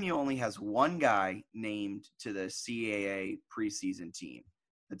 JMU only has one guy named to the CAA preseason team.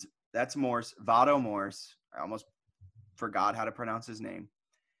 That's Morse, Vado Morse. I almost forgot how to pronounce his name.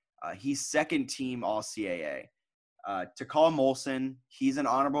 He's second team All-CAA. Takal Molson, he's an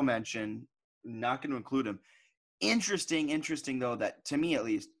honorable mention. Not going to include him. Interesting though, that to me at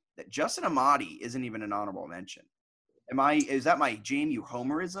least, that Justin Amati isn't even an honorable mention. Is that my JMU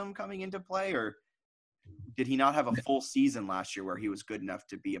homerism coming into play, or did he not have a full season last year where he was good enough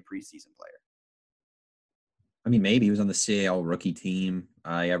to be a preseason player? Maybe he was on the CAL rookie team.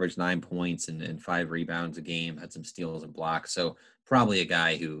 He averaged 9 points and 5 rebounds a game, had some steals and blocks. So probably a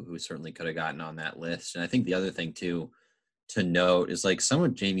guy who certainly could have gotten on that list. And I think the other thing too to note is some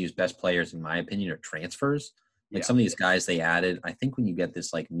of JMU's best players, in my opinion, are transfers. Some of these guys they added. I think when you get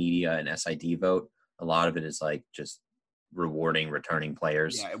this media and SID vote, a lot of it is just rewarding returning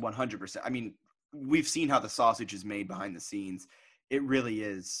players. Yeah, 100%. We've seen how the sausage is made behind the scenes. It really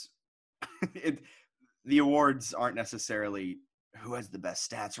is. The awards aren't necessarily who has the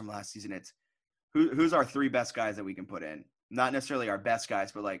best stats from last season. It's who's our 3 best guys that we can put in. Not necessarily our best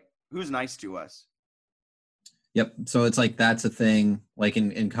guys, but who's nice to us. Yep. So it's that's a thing.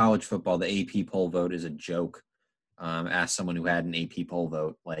 In college football, the AP poll vote is a joke. asked someone who had an AP poll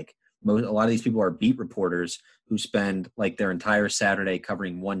vote. Like a lot of these people are beat reporters who spend like their entire Saturday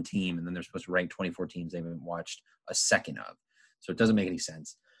covering one team, and then they're supposed to rank 24 teams they haven't watched a second of. So it doesn't make any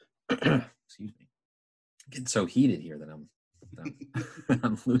sense. Excuse me. Getting so heated here that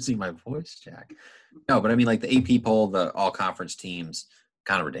I'm losing my voice, Jack. No, but I mean, like the AP poll, the all conference teams,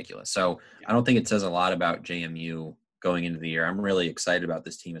 kind of ridiculous. So I don't think it says a lot about JMU going into the year. I'm really excited about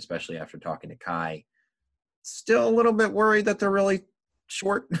this team, especially after talking to Kai. Still a little bit worried that they're really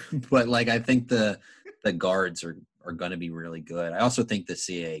short, but like I think the guards are going to be really good. I also think the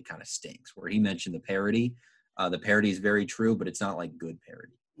CAA kind of stinks. Where he mentioned the parity is very true, but it's not like good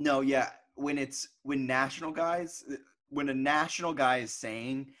parity. No, yeah. When a national guy is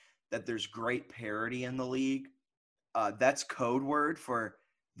saying that there's great parity in the league, that's code word for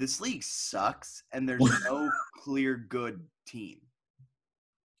this league sucks and there's no clear good team.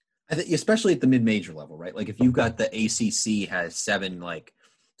 I think especially at the mid-major level, right? Like if you've got the ACC has 7 like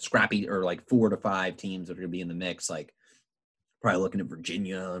scrappy or like 4 to 5 teams that are going to be in the mix, like probably looking at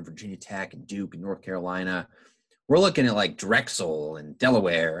Virginia and Virginia Tech and Duke and North Carolina. We're looking at like Drexel and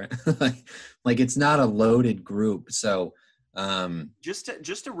Delaware. like it's not a loaded group. So just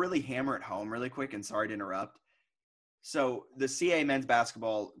to really hammer it home really quick, and sorry to interrupt. So the CAA men's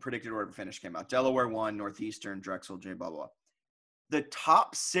basketball predicted order of finish came out. Delaware 1, Northeastern, Drexel, blah, blah, blah. The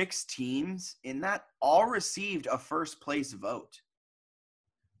top 6 teams in that all received a first place vote.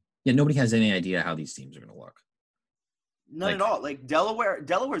 Yeah, nobody has any idea how these teams are going to look. None at all. Like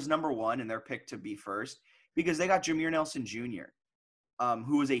Delaware's number 1 and they're picked to be first because they got Jameer Nelson Jr.,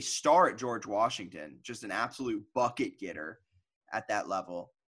 who was a star at George Washington, just an absolute bucket getter at that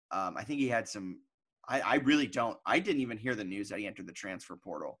level. I think he had some – I really don't – I didn't even hear the news that he entered the transfer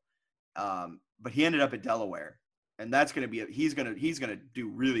portal. But he ended up at Delaware. And that's going to be he's going to do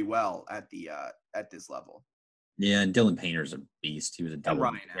really well at the at this level. Yeah, and Dylan Painter's a beast. He was a double.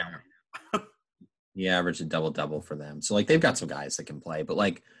 Ryan Allen. He averaged a double for them. So like they've got some guys that can play, but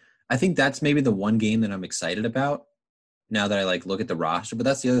like I think that's maybe the one game that I'm excited about now that I like look at the roster. But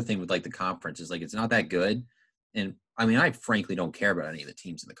that's the other thing with like the conference is like it's not that good. And I mean, I frankly don't care about any of the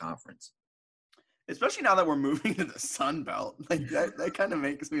teams in the conference. Especially now that we're moving to the Sun Belt. Like that kind of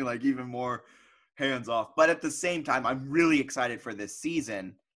makes me like even more hands off. But at the same time, I'm really excited for this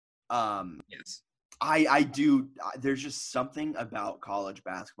season. Yes. I do. There's just something about college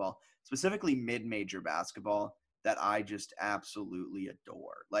basketball, specifically mid-major basketball, that I just absolutely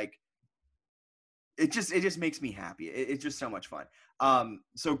adore. Like, it just makes me happy. It's just so much fun.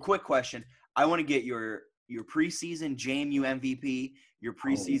 So quick question. I want to get your preseason JMU MVP, your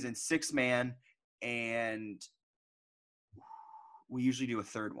preseason 6-man, and we usually do a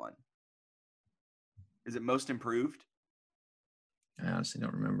third one. Is it most improved? I honestly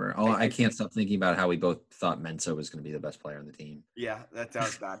don't remember. I can't stop thinking about how we both thought Mensa was going to be the best player on the team. Yeah, that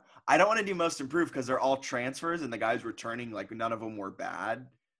sounds bad. I don't want to do most improved because they're all transfers and the guys returning, like none of them were bad.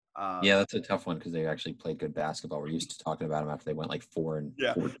 Yeah, that's a tough one because they actually played good basketball. We're used to talking about them after they went like 4.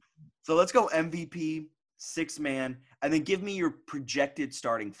 So let's go MVP, 6-man, and then give me your projected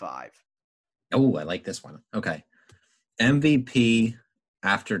starting 5. Oh, I like this one. Okay. MVP,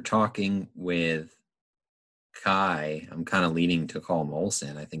 after talking with Kai, I'm kind of leaning to call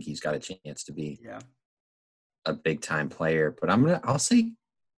Molson. I think he's got a chance to be a big time player, but I'm gonna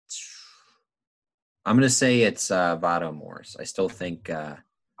say it's Vado Morse. I still think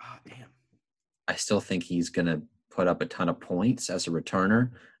he's gonna put up a ton of points as a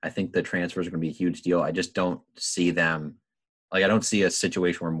returner. I think the transfers are gonna be a huge deal. I just don't see them I don't see a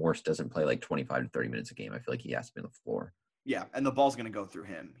situation where Morse doesn't play like 25 to 30 minutes a game. I feel like he has to be on the floor. Yeah, and the ball's going to go through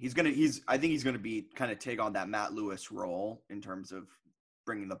him. I think he's going to be kind of take on that Matt Lewis role in terms of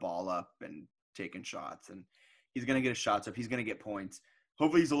bringing the ball up and taking shots. And he's going to get his shots up. He's going to get points.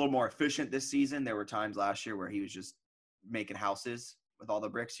 Hopefully he's a little more efficient this season. There were times last year where he was just making houses with all the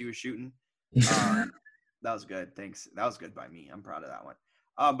bricks he was shooting. That was good. Thanks. That was good by me. I'm proud of that one.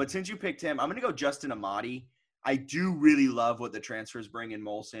 But since you picked him, I'm going to go Justin Amati. I do really love what the transfers bring in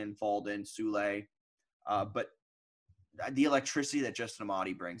Molson, Falden, Sule. But the electricity that Justin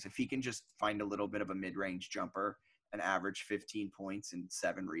Amati brings, if he can just find a little bit of a mid-range jumper and average 15 points and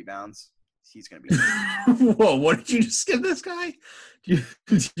 7 rebounds, he's going to be – Whoa, what did you just give this guy? Did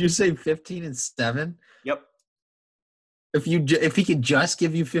you say 15 and 7? Yep. If he could just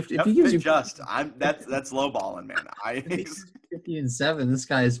give you 50, yep, if he gives you that's lowballing, man. 50 and 7. This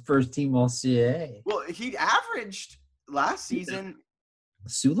guy is first team All CAA. Well, he averaged last season.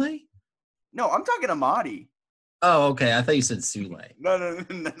 Sule? No, I'm talking Amati. Oh, okay. I thought you said Sule. No.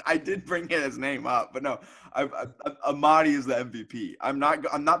 I did bring his name up, but no. Amadi is the MVP. I'm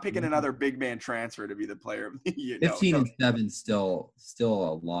not picking another big man transfer to be the player of the year. 15 No. and 7 still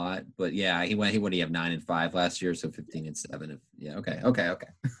a lot, but yeah, he what did he have 9 and 5 last year, so 15 and 7. Yeah, okay.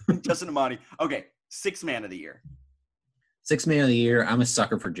 Justin Amadi. Okay, 6th man of the year. 6th man of the year. I'm a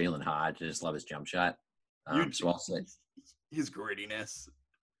sucker for Jalen Hodge. I just love his jump shot. So I'll say His grittiness.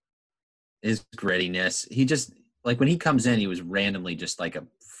 his grittiness. He just like when he comes in, he was randomly just like a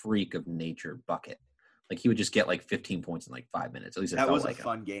freak of nature bucket. Like he would just get like 15 points in like 5 minutes. At least That was like a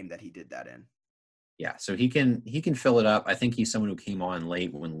fun game that he did that in. Yeah, so he can fill it up. I think he's someone who came on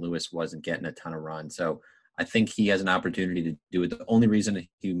late when Lewis wasn't getting a ton of run. So I think he has an opportunity to do it. The only reason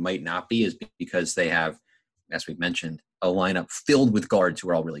he might not be is because they have, as we've mentioned, a lineup filled with guards who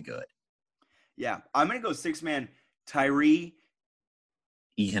are all really good. Yeah, I'm gonna go 6 man. Tyree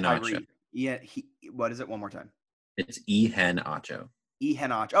Iheanacho. What is it? One more time. It's Iheanacho.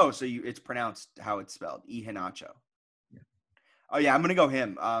 Iheanacho. Oh, so it's pronounced how it's spelled. Iheanacho. Yeah. Oh yeah, I'm gonna go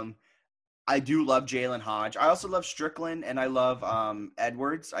him. I do love Jalen Hodge. I also love Strickland and I love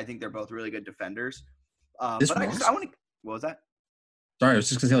Edwards. I think they're both really good defenders. But I want to. What was that? Sorry, I was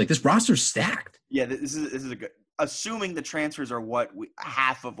just gonna say like this roster's stacked. Yeah, this is a good. Assuming the transfers are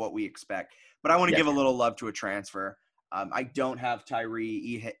half of what we expect, but I want to give a little love to a transfer. I don't have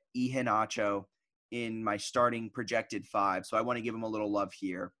Tyree Iheanacho in my starting projected 5, so I want to give him a little love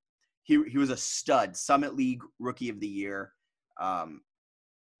here. He was a stud, Summit League Rookie of the Year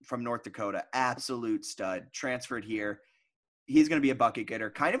from North Dakota, absolute stud. Transferred here, he's going to be a bucket getter,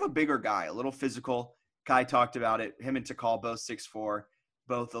 kind of a bigger guy, a little physical. Kai talked about it. Him and Takal both 6'4",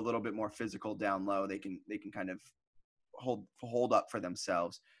 both a little bit more physical down low. They can kind of hold up for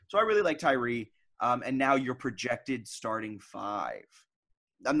themselves. So I really like Tyree. And now your projected starting 5.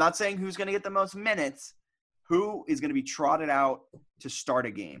 I'm not saying who's going to get the most minutes. Who is going to be trotted out to start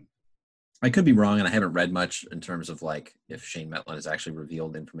a game? I could be wrong, and I haven't read much in terms of like if Shane Metlin has actually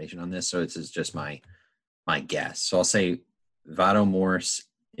revealed information on this. So this is just my guess. So I'll say Vado Morse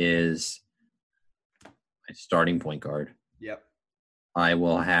is my starting point guard. Yep. I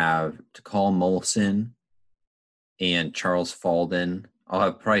will have Takal Molson and Charles Falden. I'll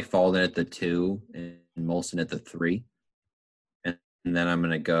have probably Falden at the 2 and Molson at the 3. And then I'm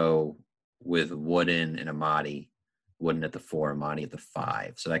going to go with Wooden and Amadi. Wooden at the 4, Amadi at the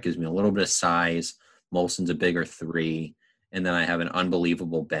 5. So that gives me a little bit of size. Molson's a bigger 3. And then I have an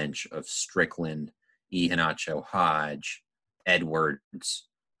unbelievable bench of Strickland, Iheanacho, Hodge, Edwards,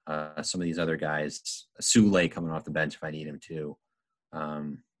 some of these other guys. Sule coming off the bench if I need him too.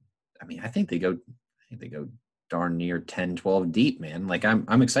 I think they go darn near 10, 12 deep, man. Like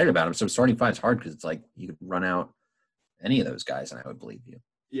I'm excited about them. So starting 5 is hard because it's like you could run out any of those guys and I would believe you.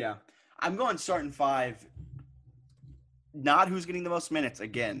 Yeah. I'm going starting 5. Not who's getting the most minutes.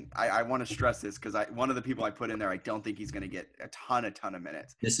 Again, I want to stress this because one of the people I put in there, I don't think he's going to get a ton of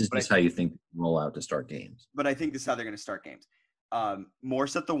minutes. This is just how you think roll out to start games. But I think this is how they're going to start games.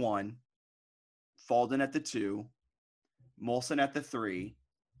 Morse at the 1, Falden at the 2, Molson at the 3,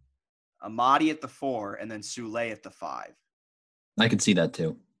 Amadi at the 4, and then Sule at the 5. I could see that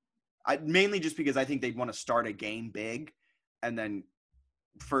too. Mainly just because I think they'd want to start a game big, and then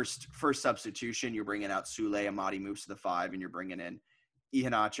first substitution, you're bringing out Sule, Amadi moves to the 5, and you're bringing in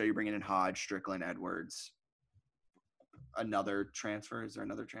Iheanacho, you're bringing in Hodge, Strickland, Edwards. Another transfer. Is there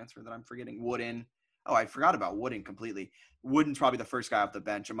another transfer that I'm forgetting? Wooden. Oh, I forgot about Wooden completely. Wooden's probably the first guy off the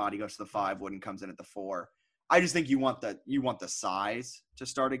bench. Amadi goes to the 5. Wooden comes in at the 4. I just think you want the size to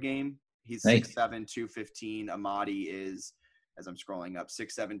start a game. He's 6'7", 215. Amadi is, as I'm scrolling up,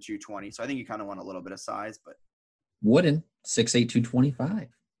 6'7", 220. So I think you kind of want a little bit of size, but Wooden, 6'8", 225.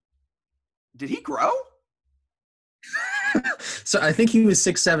 Did he grow? So I think he was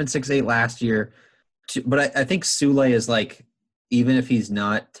 6'7", 6'8" last year. But I think Sule is like, even if he's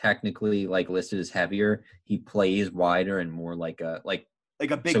not technically like listed as heavier, he plays wider and more like a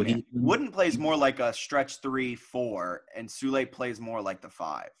big so man. Wooden plays more like a stretch 3-4, and Sule plays more like the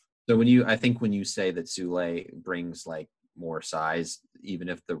 5. So when you say that Sule brings like more size, even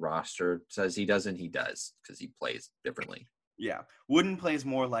if the roster says he doesn't, he does because he plays differently. Yeah. Wooden plays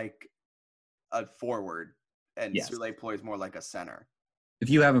more like a forward, and yes. Sule plays more like a center. If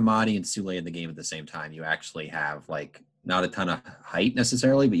you have Amadi and Sule in the game at the same time, you actually have like not a ton of height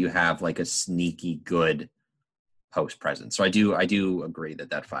necessarily, but you have like a sneaky good post presence. So I do agree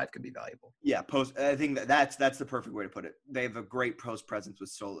that 5 could be valuable. Yeah, I think that's the perfect way to put it. They have a great post presence with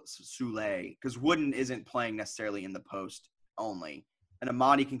Sule because Wooden isn't playing necessarily in the post only. And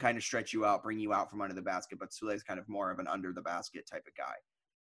Amadi can kind of stretch you out, bring you out from under the basket, but Sule is kind of more of an under the basket type of guy.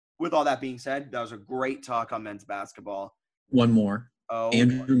 with all that being said, that was a great talk on men's basketball. One more. Oh,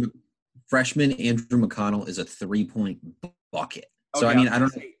 Freshman Andrew McConnell is a 3-point bucket. So, okay, I mean, I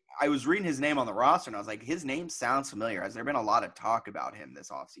don't know. I was reading his name on the roster, and I was like, his name sounds familiar. Has there been a lot of talk about him this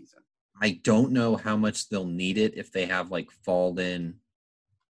offseason? I don't know how much they'll need it if they have like Falden,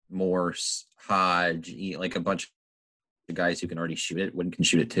 Morse, Hodge, like a bunch of guys who can already shoot it. Wooden can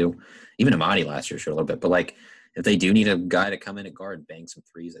shoot it too. Even Amadi last year shot a little bit. But like if they do need a guy to come in at guard and bang some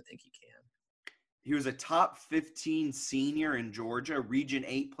threes, I think he can. He was a top 15 senior in Georgia, Region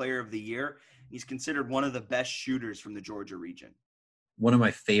 8 Player of the Year. He's considered one of the best shooters from the Georgia region. One of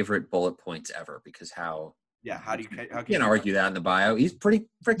my favorite bullet points ever because how can you argue that in the bio? He's pretty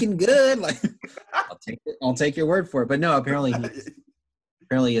freaking good. Like I'll take your word for it. But no, apparently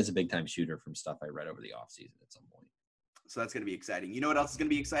he is a big time shooter from stuff I read over the offseason at some point. So that's going to be exciting. You know what else is going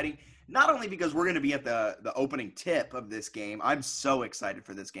to be exciting? Not only because we're going to be at the opening tip of this game. I'm so excited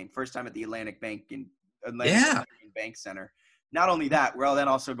for this game. First time at the Atlantic Bank Center. Not only that, we're then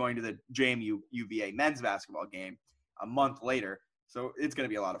also going to the JMU UVA men's basketball game a month later. So it's going to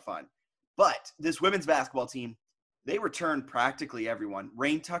be a lot of fun. But this women's basketball team, they returned practically everyone.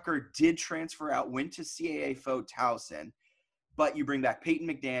 Rain Tucker did transfer out, went to CAA Foe Towson. But you bring back Peyton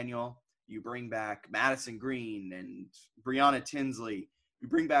McDaniel. You bring back Madison Green and Brianna Tinsley. You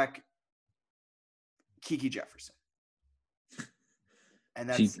bring back Kiki Jefferson. And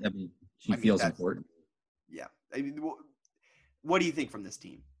that's she feels important. Yeah. I mean, what do you think from this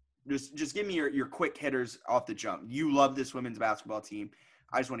team? Just give me your quick hitters off the jump. You love this women's basketball team.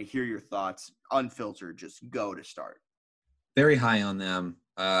 I just want to hear your thoughts, unfiltered. Just go to start. Very high on them.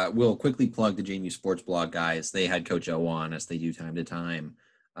 We'll quickly plug the JMU Sports Blog guys. They had Coach O on, as they do time to time.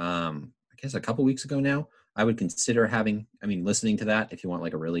 I guess a couple weeks ago now. I would consider listening to that if you want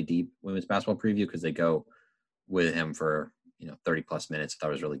like a really deep women's basketball preview because they go with him for 30 plus minutes. I thought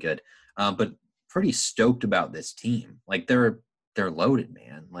it was really good. But pretty stoked about this team. Like they're loaded,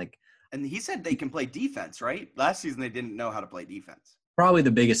 man. Like, and he said they can play defense, right? Last season they didn't know how to play defense. Probably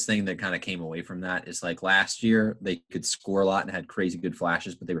the biggest thing that kind of came away from that is like last year they could score a lot and had crazy good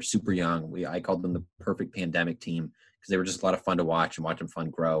flashes, but they were super young. I called them the perfect pandemic team because they were just a lot of fun to watch and watch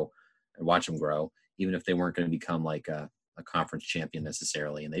them grow, even if they weren't going to become like a conference champion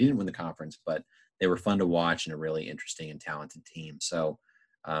necessarily. And they didn't win the conference, but they were fun to watch and a really interesting and talented team. So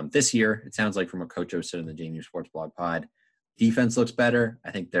this year, it sounds like from what Coach O said in the JMU Sports Blog pod, defense looks better.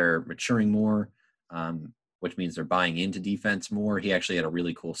 I think they're maturing more, which means they're buying into defense more. He actually had a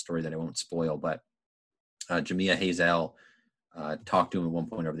really cool story that I won't spoil, but Jamia Hazel talked to him at one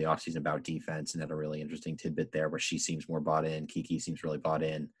point over the offseason about defense and had a really interesting tidbit there where she seems more bought in. Kiki seems really bought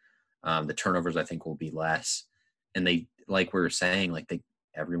in. The turnovers, I think, will be less. And they, like we were saying,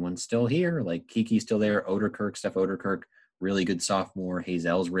 everyone's still here. Like Kiki's still there. Steph Oderkirk, really good sophomore.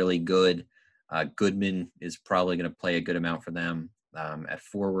 Hazel's really good. Goodman is probably going to play a good amount for them at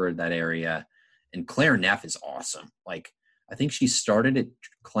forward, that area. And Claire Neff is awesome. Like, I think she started at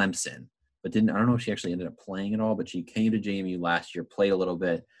Clemson, but I don't know if she actually ended up playing at all, but she came to JMU last year, played a little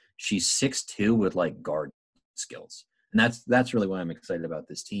bit. She's 6'2" with like guard skills. And that's really why I'm excited about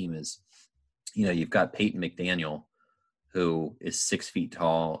this team is, you've got Peyton McDaniel, who is 6 feet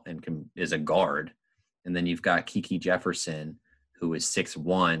tall and is a guard. And then you've got Kiki Jefferson, who is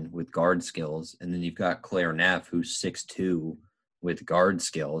 6'1" with guard skills. And then you've got Claire Neff, who's 6'2" with guard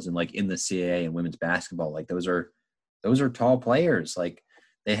skills. And like in the CAA and women's basketball, like those are tall players. Like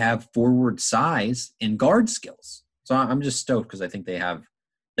they have forward size and guard skills. So I'm just stoked because I think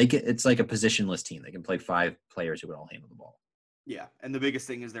it's like a positionless team. They can play 5 players who would all handle the ball. Yeah, and the biggest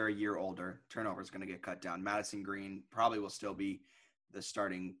thing is they're a year older. Turnover is going to get cut down. Madison Green probably will still be the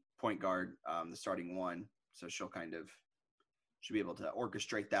starting point guard, the starting one. So should be able to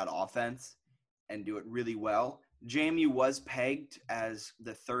orchestrate that offense and do it really well. JMU was pegged as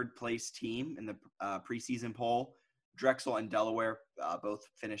the third place team in the preseason poll. Drexel and Delaware both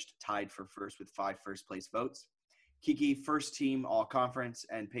finished tied for first with 5 first place votes. Kiki, first team all conference,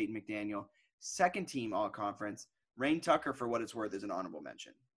 and Peyton McDaniel, second team all conference. Rain Tucker, for what it's worth, is an honorable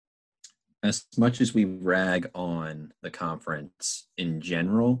mention. As much as we rag on the conference in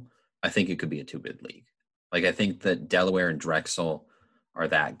general, I think it could be a 2-bid league. Like, I think that Delaware and Drexel are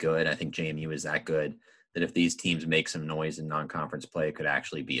that good. I think JMU is that good that if these teams make some noise in non-conference play, it could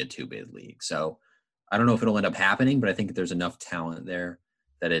actually be a 2-bid league. So I don't know if it'll end up happening, but I think there's enough talent there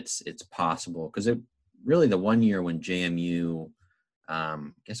that it's possible. Because it really the one year when JMU, I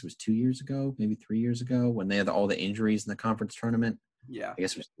guess it was 2 years ago, maybe 3 years ago, when they had all the injuries in the conference tournament. Yeah. I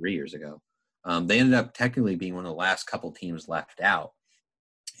guess it was 3 years ago. They ended up technically being one of the last couple teams left out,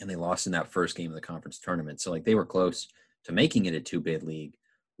 and they lost in that first game of the conference tournament. So, like, they were close to making it a 2-bid league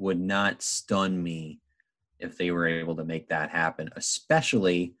would not stun me if they were able to make that happen,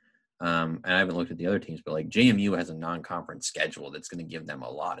 especially and I haven't looked at the other teams, but like JMU has a non-conference schedule that's going to give them a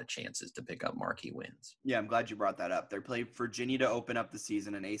lot of chances to pick up marquee wins. Yeah, I'm glad you brought that up. They play Virginia to open up the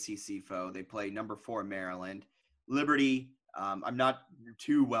season, an ACC foe. They play number 4 Maryland. Liberty, I'm not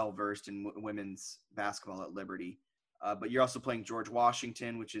too well versed in women's basketball at Liberty, but you're also playing George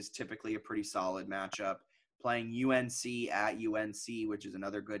Washington, which is typically a pretty solid matchup. Playing UNC at UNC, which is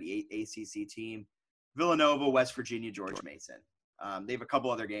another good ACC team. Villanova, West Virginia, George Mason. They have a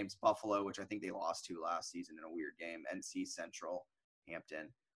couple other games, Buffalo, which I think they lost to last season in a weird game, NC Central, Hampton.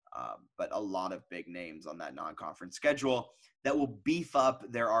 But a lot of big names on that non-conference schedule that will beef up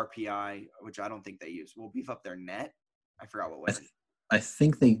their RPI, which I don't think they use. Will beef up their net. I forgot what was. I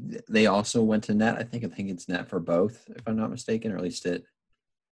think they also went to net. I think it's net for both, if I'm not mistaken, or at least it.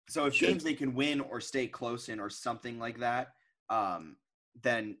 So if games they can win or stay close in or something like that,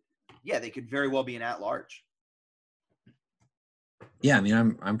 then yeah, they could very well be an at-large. Yeah, I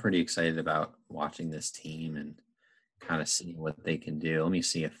mean, I'm pretty excited about watching this team and kind of seeing what they can do. Let me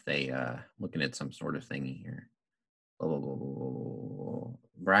see if they looking at some sort of thingy here.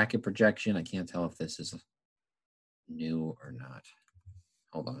 Bracket projection. I can't tell if this is new or not.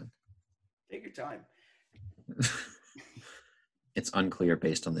 Hold on. Take your time. It's unclear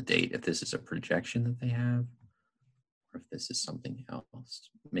based on the date if this is a projection that they have or if this is something else,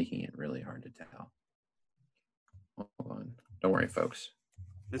 making it really hard to tell. Hold on. Don't worry, folks.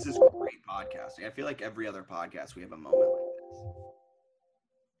 This is great podcasting. I feel like every other podcast we have a moment like this.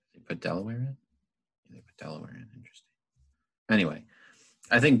 They put Delaware in? Yeah, they put Delaware in. Interesting. Anyway,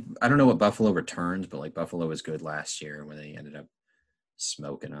 I don't know what Buffalo returns, but like Buffalo was good last year when they ended up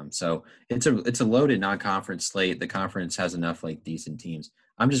smoking them. So it's a loaded non-conference slate. The conference has enough like decent teams.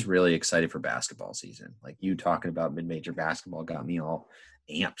 I'm just really excited for basketball season. Like you talking about mid-major basketball got me all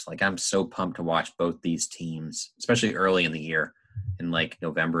amped. Like I'm so pumped to watch both these teams, especially early in the year in like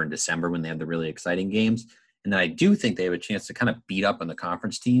November and December when they have the really exciting games. And then I do think they have a chance to kind of beat up on the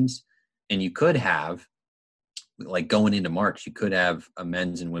conference teams. And you could have, like going into March, you could have a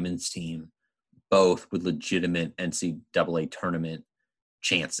men's and women's team both with legitimate NCAA tournament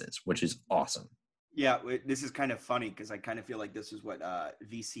chances, which is awesome. Yeah, this is kind of funny because I kind of feel like this is what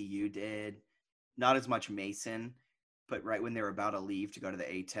VCU did. Not as much Mason, but right when they were about to leave to go to the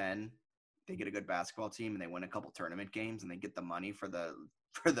A-10, they get a good basketball team and they win a couple tournament games and they get the money for the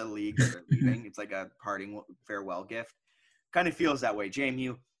league that they're leaving. It's like a parting farewell gift. Kind of feels that way.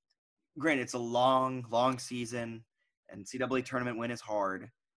 JMU, granted, it's a long, long season, and NCAA tournament win is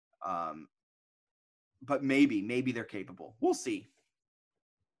hard. But maybe they're capable. We'll see.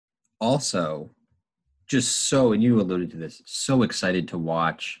 Also, and you alluded to this, so excited to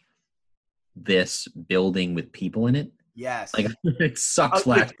watch this building with people in it. Yes. Like it sucks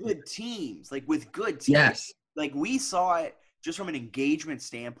with good teams. Yes. Like we saw it just from an engagement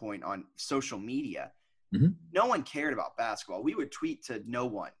standpoint on social media. Mm-hmm. No one cared about basketball. We would tweet to no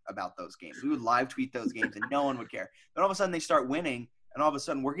one about those games. We would live tweet those games and no one would care. Then all of a sudden they start winning, and all of a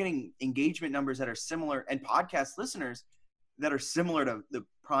sudden we're getting engagement numbers that are similar and podcast listeners that are similar to the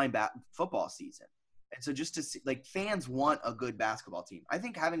prime football season. And so just to see, like, fans want a good basketball team. I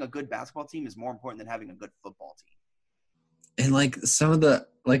think having a good basketball team is more important than having a good football team. And like some of the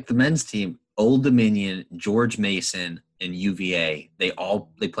men's team, Old Dominion, George Mason, and UVA, they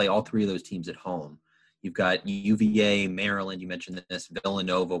play all three of those teams at home. You've got UVA, Maryland, you mentioned this,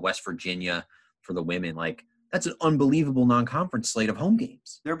 Villanova, West Virginia for the women. Like, that's an unbelievable non-conference slate of home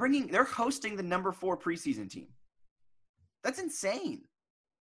games. They're hosting the number 4 preseason team. That's insane.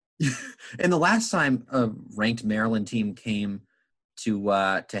 And the last time a ranked Maryland team came to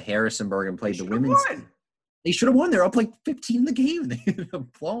Harrisonburg and played the women's team, they should have won. They're up like 15 in the game. They ended up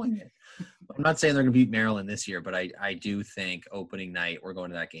blowing it. I'm not saying they're going to beat Maryland this year, but I do think opening night we're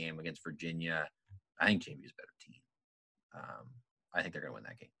going to that game against Virginia. I think JMU's a better team. I think they're going to win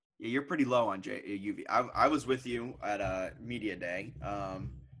that game. Yeah, you're pretty low on UVA. I was with you at Media Day.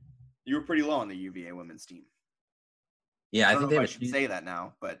 You were pretty low on the UVA women's team. Yeah, I think they should say that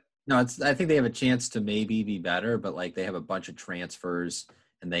now, but no, I think they have a chance to maybe be better, but like they have a bunch of transfers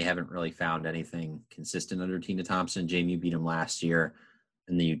and they haven't really found anything consistent under Tina Thompson. JMU beat them last year,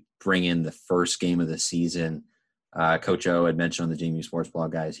 and then you bring in the first game of the season. Coach O had mentioned on the JMU Sports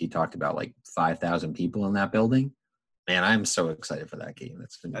Blog, guys, he talked about like 5,000 people in that building. Man, I'm so excited for that game.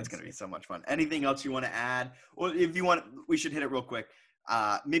 That's going to be so much fun. Anything else you want to add? Well, if you want, we should hit it real quick.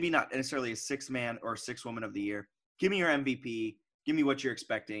 Maybe not necessarily a 6-man or 6-woman of the year. Give me your MVP. Give me what you're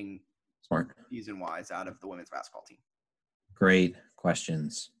expecting smart season-wise out of the women's basketball team. Great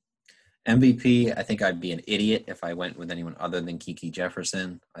questions. MVP, I think I'd be an idiot if I went with anyone other than Kiki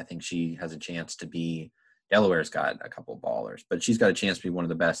Jefferson. I think she has a chance to be – Delaware's got a couple of ballers, but she's got a chance to be one of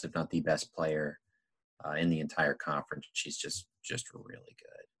the best, if not the best player in the entire conference. She's just really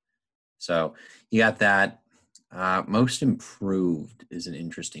good. So you got that. Most improved is an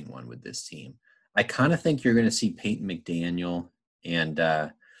interesting one with this team. I kind of think you're going to see Peyton McDaniel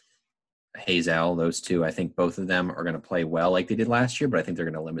and Hazel, those two. I think both of them are going to play well like they did last year, but I think they're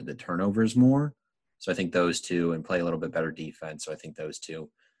going to limit the turnovers more. So I think those two, and play a little bit better defense. So I think those two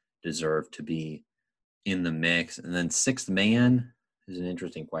deserve to be in the mix. And then sixth man is an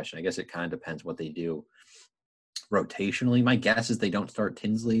interesting question. I guess it kind of depends what they do rotationally. My guess is they don't start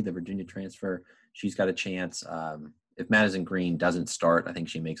Tinsley, the Virginia transfer. She's got a chance. If Madison Green doesn't start, I think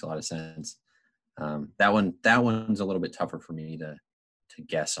she makes a lot of sense. That one's a little bit tougher for me to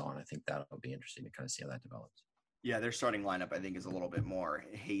guess on. I think that'll be interesting to kind of see how that develops. Yeah, their starting lineup, I think, is a little bit more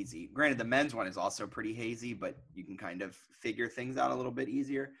hazy. Granted, the men's one is also pretty hazy, but you can kind of figure things out a little bit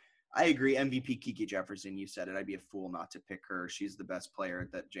easier. I agree. MVP Kiki Jefferson, you said it. I'd be a fool not to pick her. She's the best player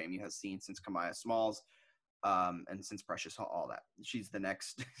that Jamie has seen since Kamaya Smalls, and since Precious Hall, all that. She's the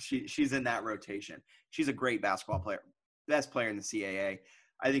next. She's in that rotation. She's a great basketball player, best player in the CAA.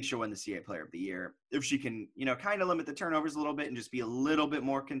 I think she'll win the CAA Player of the Year if she can, kind of limit the turnovers a little bit and just be a little bit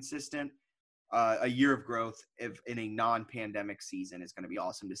more consistent. A year of growth in a non-pandemic season is going to be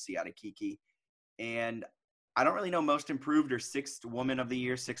awesome to see out of Kiki. And I don't really know most improved or sixth woman of the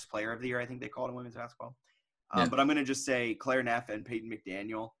year, sixth player of the year, I think they call it in women's basketball. But I'm going to just say Claire Neff and Peyton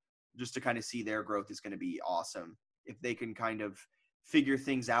McDaniel, just to kind of see their growth, is going to be awesome. If they can kind of figure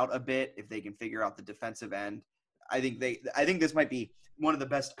things out a bit, if they can figure out the defensive end, I think this might be one of the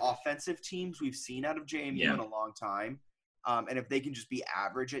best offensive teams we've seen out of JMU in a long time. And if they can just be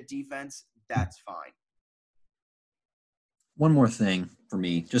average at defense, that's fine. One more thing for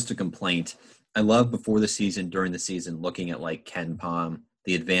me, just a complaint. I love before the season, during the season, looking at like KenPom,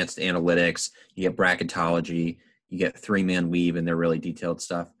 the advanced analytics, you get bracketology, you get 3-man weave and their really detailed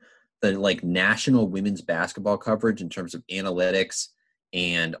stuff. The like national women's basketball coverage in terms of analytics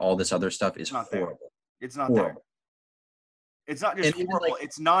and all this other stuff is horrible. It's not there. It's not just horrible.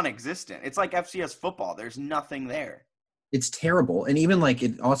 It's non-existent. It's like FCS football. There's nothing there. It's terrible. And even like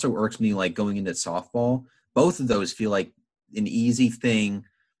it also irks me like going into softball. Both of those feel like an easy thing.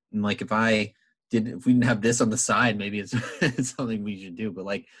 And like if we didn't have this on the side, maybe it's something we should do. But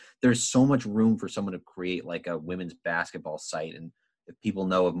like there's so much room for someone to create like a women's basketball site. And if people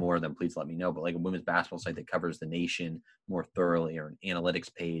know of more of them, please let me know. But like a women's basketball site that covers the nation more thoroughly, or an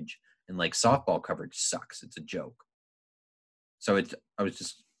analytics page. And like softball coverage sucks. It's a joke. So I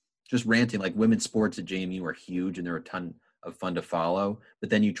was just ranting, like women's sports at JMU are huge and they're a ton of fun to follow.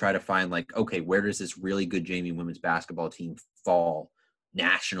 But then you try to find like, okay, where does this really good JMU women's basketball team fall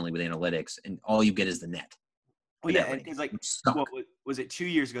nationally with analytics? And all you get is the net. Well, yeah, and it's like, what was it 2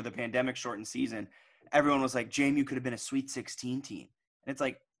 years ago, the pandemic shortened season, everyone was like, JMU could have been a Sweet 16 team. And it's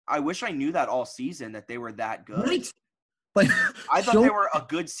like, I wish I knew that all season that they were that good. Right. Like, I thought they were a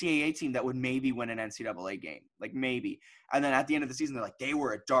good CAA team that would maybe win an NCAA game, like maybe. And then at the end of the season, they're like, they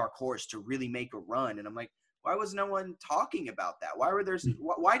were a dark horse to really make a run. And I'm like, why was no one talking about that?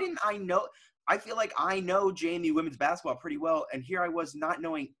 Why didn't I know? I feel like I know JMU women's basketball pretty well, and here I was not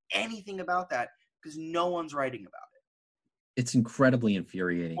knowing anything about that because no one's writing about it. It's incredibly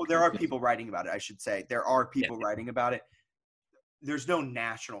infuriating. Well, there are people writing about it, I should say. There are people writing about it. There's no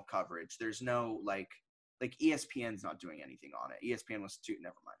national coverage. There's no like ESPN's not doing anything on it. ESPN was too –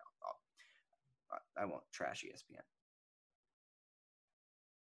 never mind. I won't trash ESPN.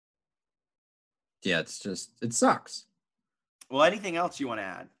 Yeah, it sucks. Well, anything else you want to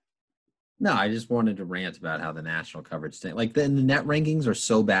add? No, I just wanted to rant about how the national coverage thing, like the net rankings are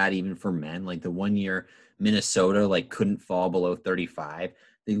so bad even for men. Like the 1 year Minnesota like couldn't fall below 35.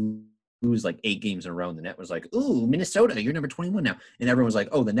 They lose like 8 games in a row, and the net was like, "Ooh, Minnesota, you're number 21 now," and everyone was like,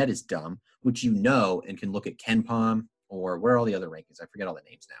 "Oh, the net is dumb," which and can look at KenPom or where are all the other rankings? I forget all the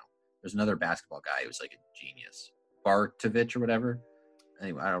names now. There's another basketball guy who's like a genius, Bartovich or whatever.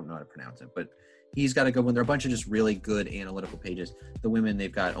 Anyway, I don't know how to pronounce it, but he's got a good one. There are a bunch of just really good analytical pages. The women,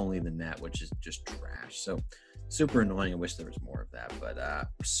 they've got only the net, which is just trash. So super annoying. I wish there was more of that. But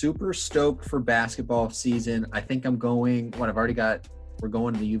super stoked for basketball season. I think I'm going – we're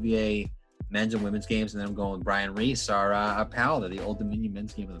going to the UVA men's and women's games, and then I'm going with Brian Reese, our pal, to the Old Dominion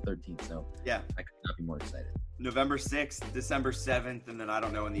men's game on the 13th. So yeah, I could not be more excited. November 6th, December 7th, and then I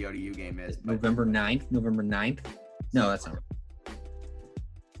don't know when the ODU game is. But November 9th? No, that's not right.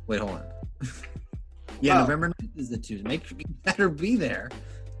 Wait, hold on. Yeah, November 9th is the Tuesday. Make sure you better be there.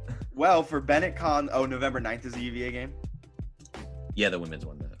 Well, for Bennett Con, November 9th is the UVA game? Yeah, the women's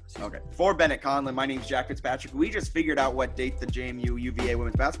one. Okay. For Bennett Conlon, my name's Jack Fitzpatrick. We just figured out what date the JMU UVA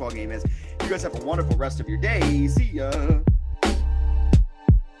women's basketball game is. You guys have a wonderful rest of your day. See ya.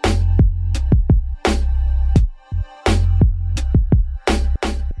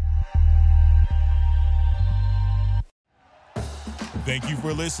 Thank you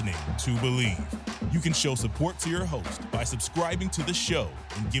for listening to Believe. You can show support to your host by subscribing to the show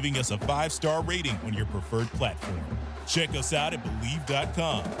and giving us a 5-star rating on your preferred platform. Check us out at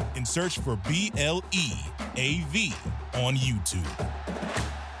Believe.com and search for BLEAV on YouTube.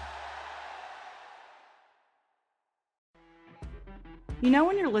 You know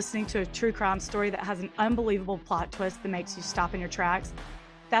when you're listening to a true crime story that has an unbelievable plot twist that makes you stop in your tracks?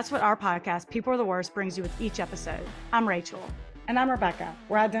 That's what our podcast, People Are the Worst, brings you with each episode. I'm Rachel. And I'm Rebecca.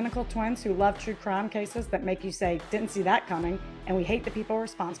 We're identical twins who love true crime cases that make you say, didn't see that coming, and we hate the people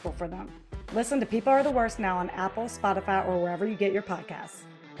responsible for them. Listen to People Are the Worst now on Apple, Spotify, or wherever you get your podcasts.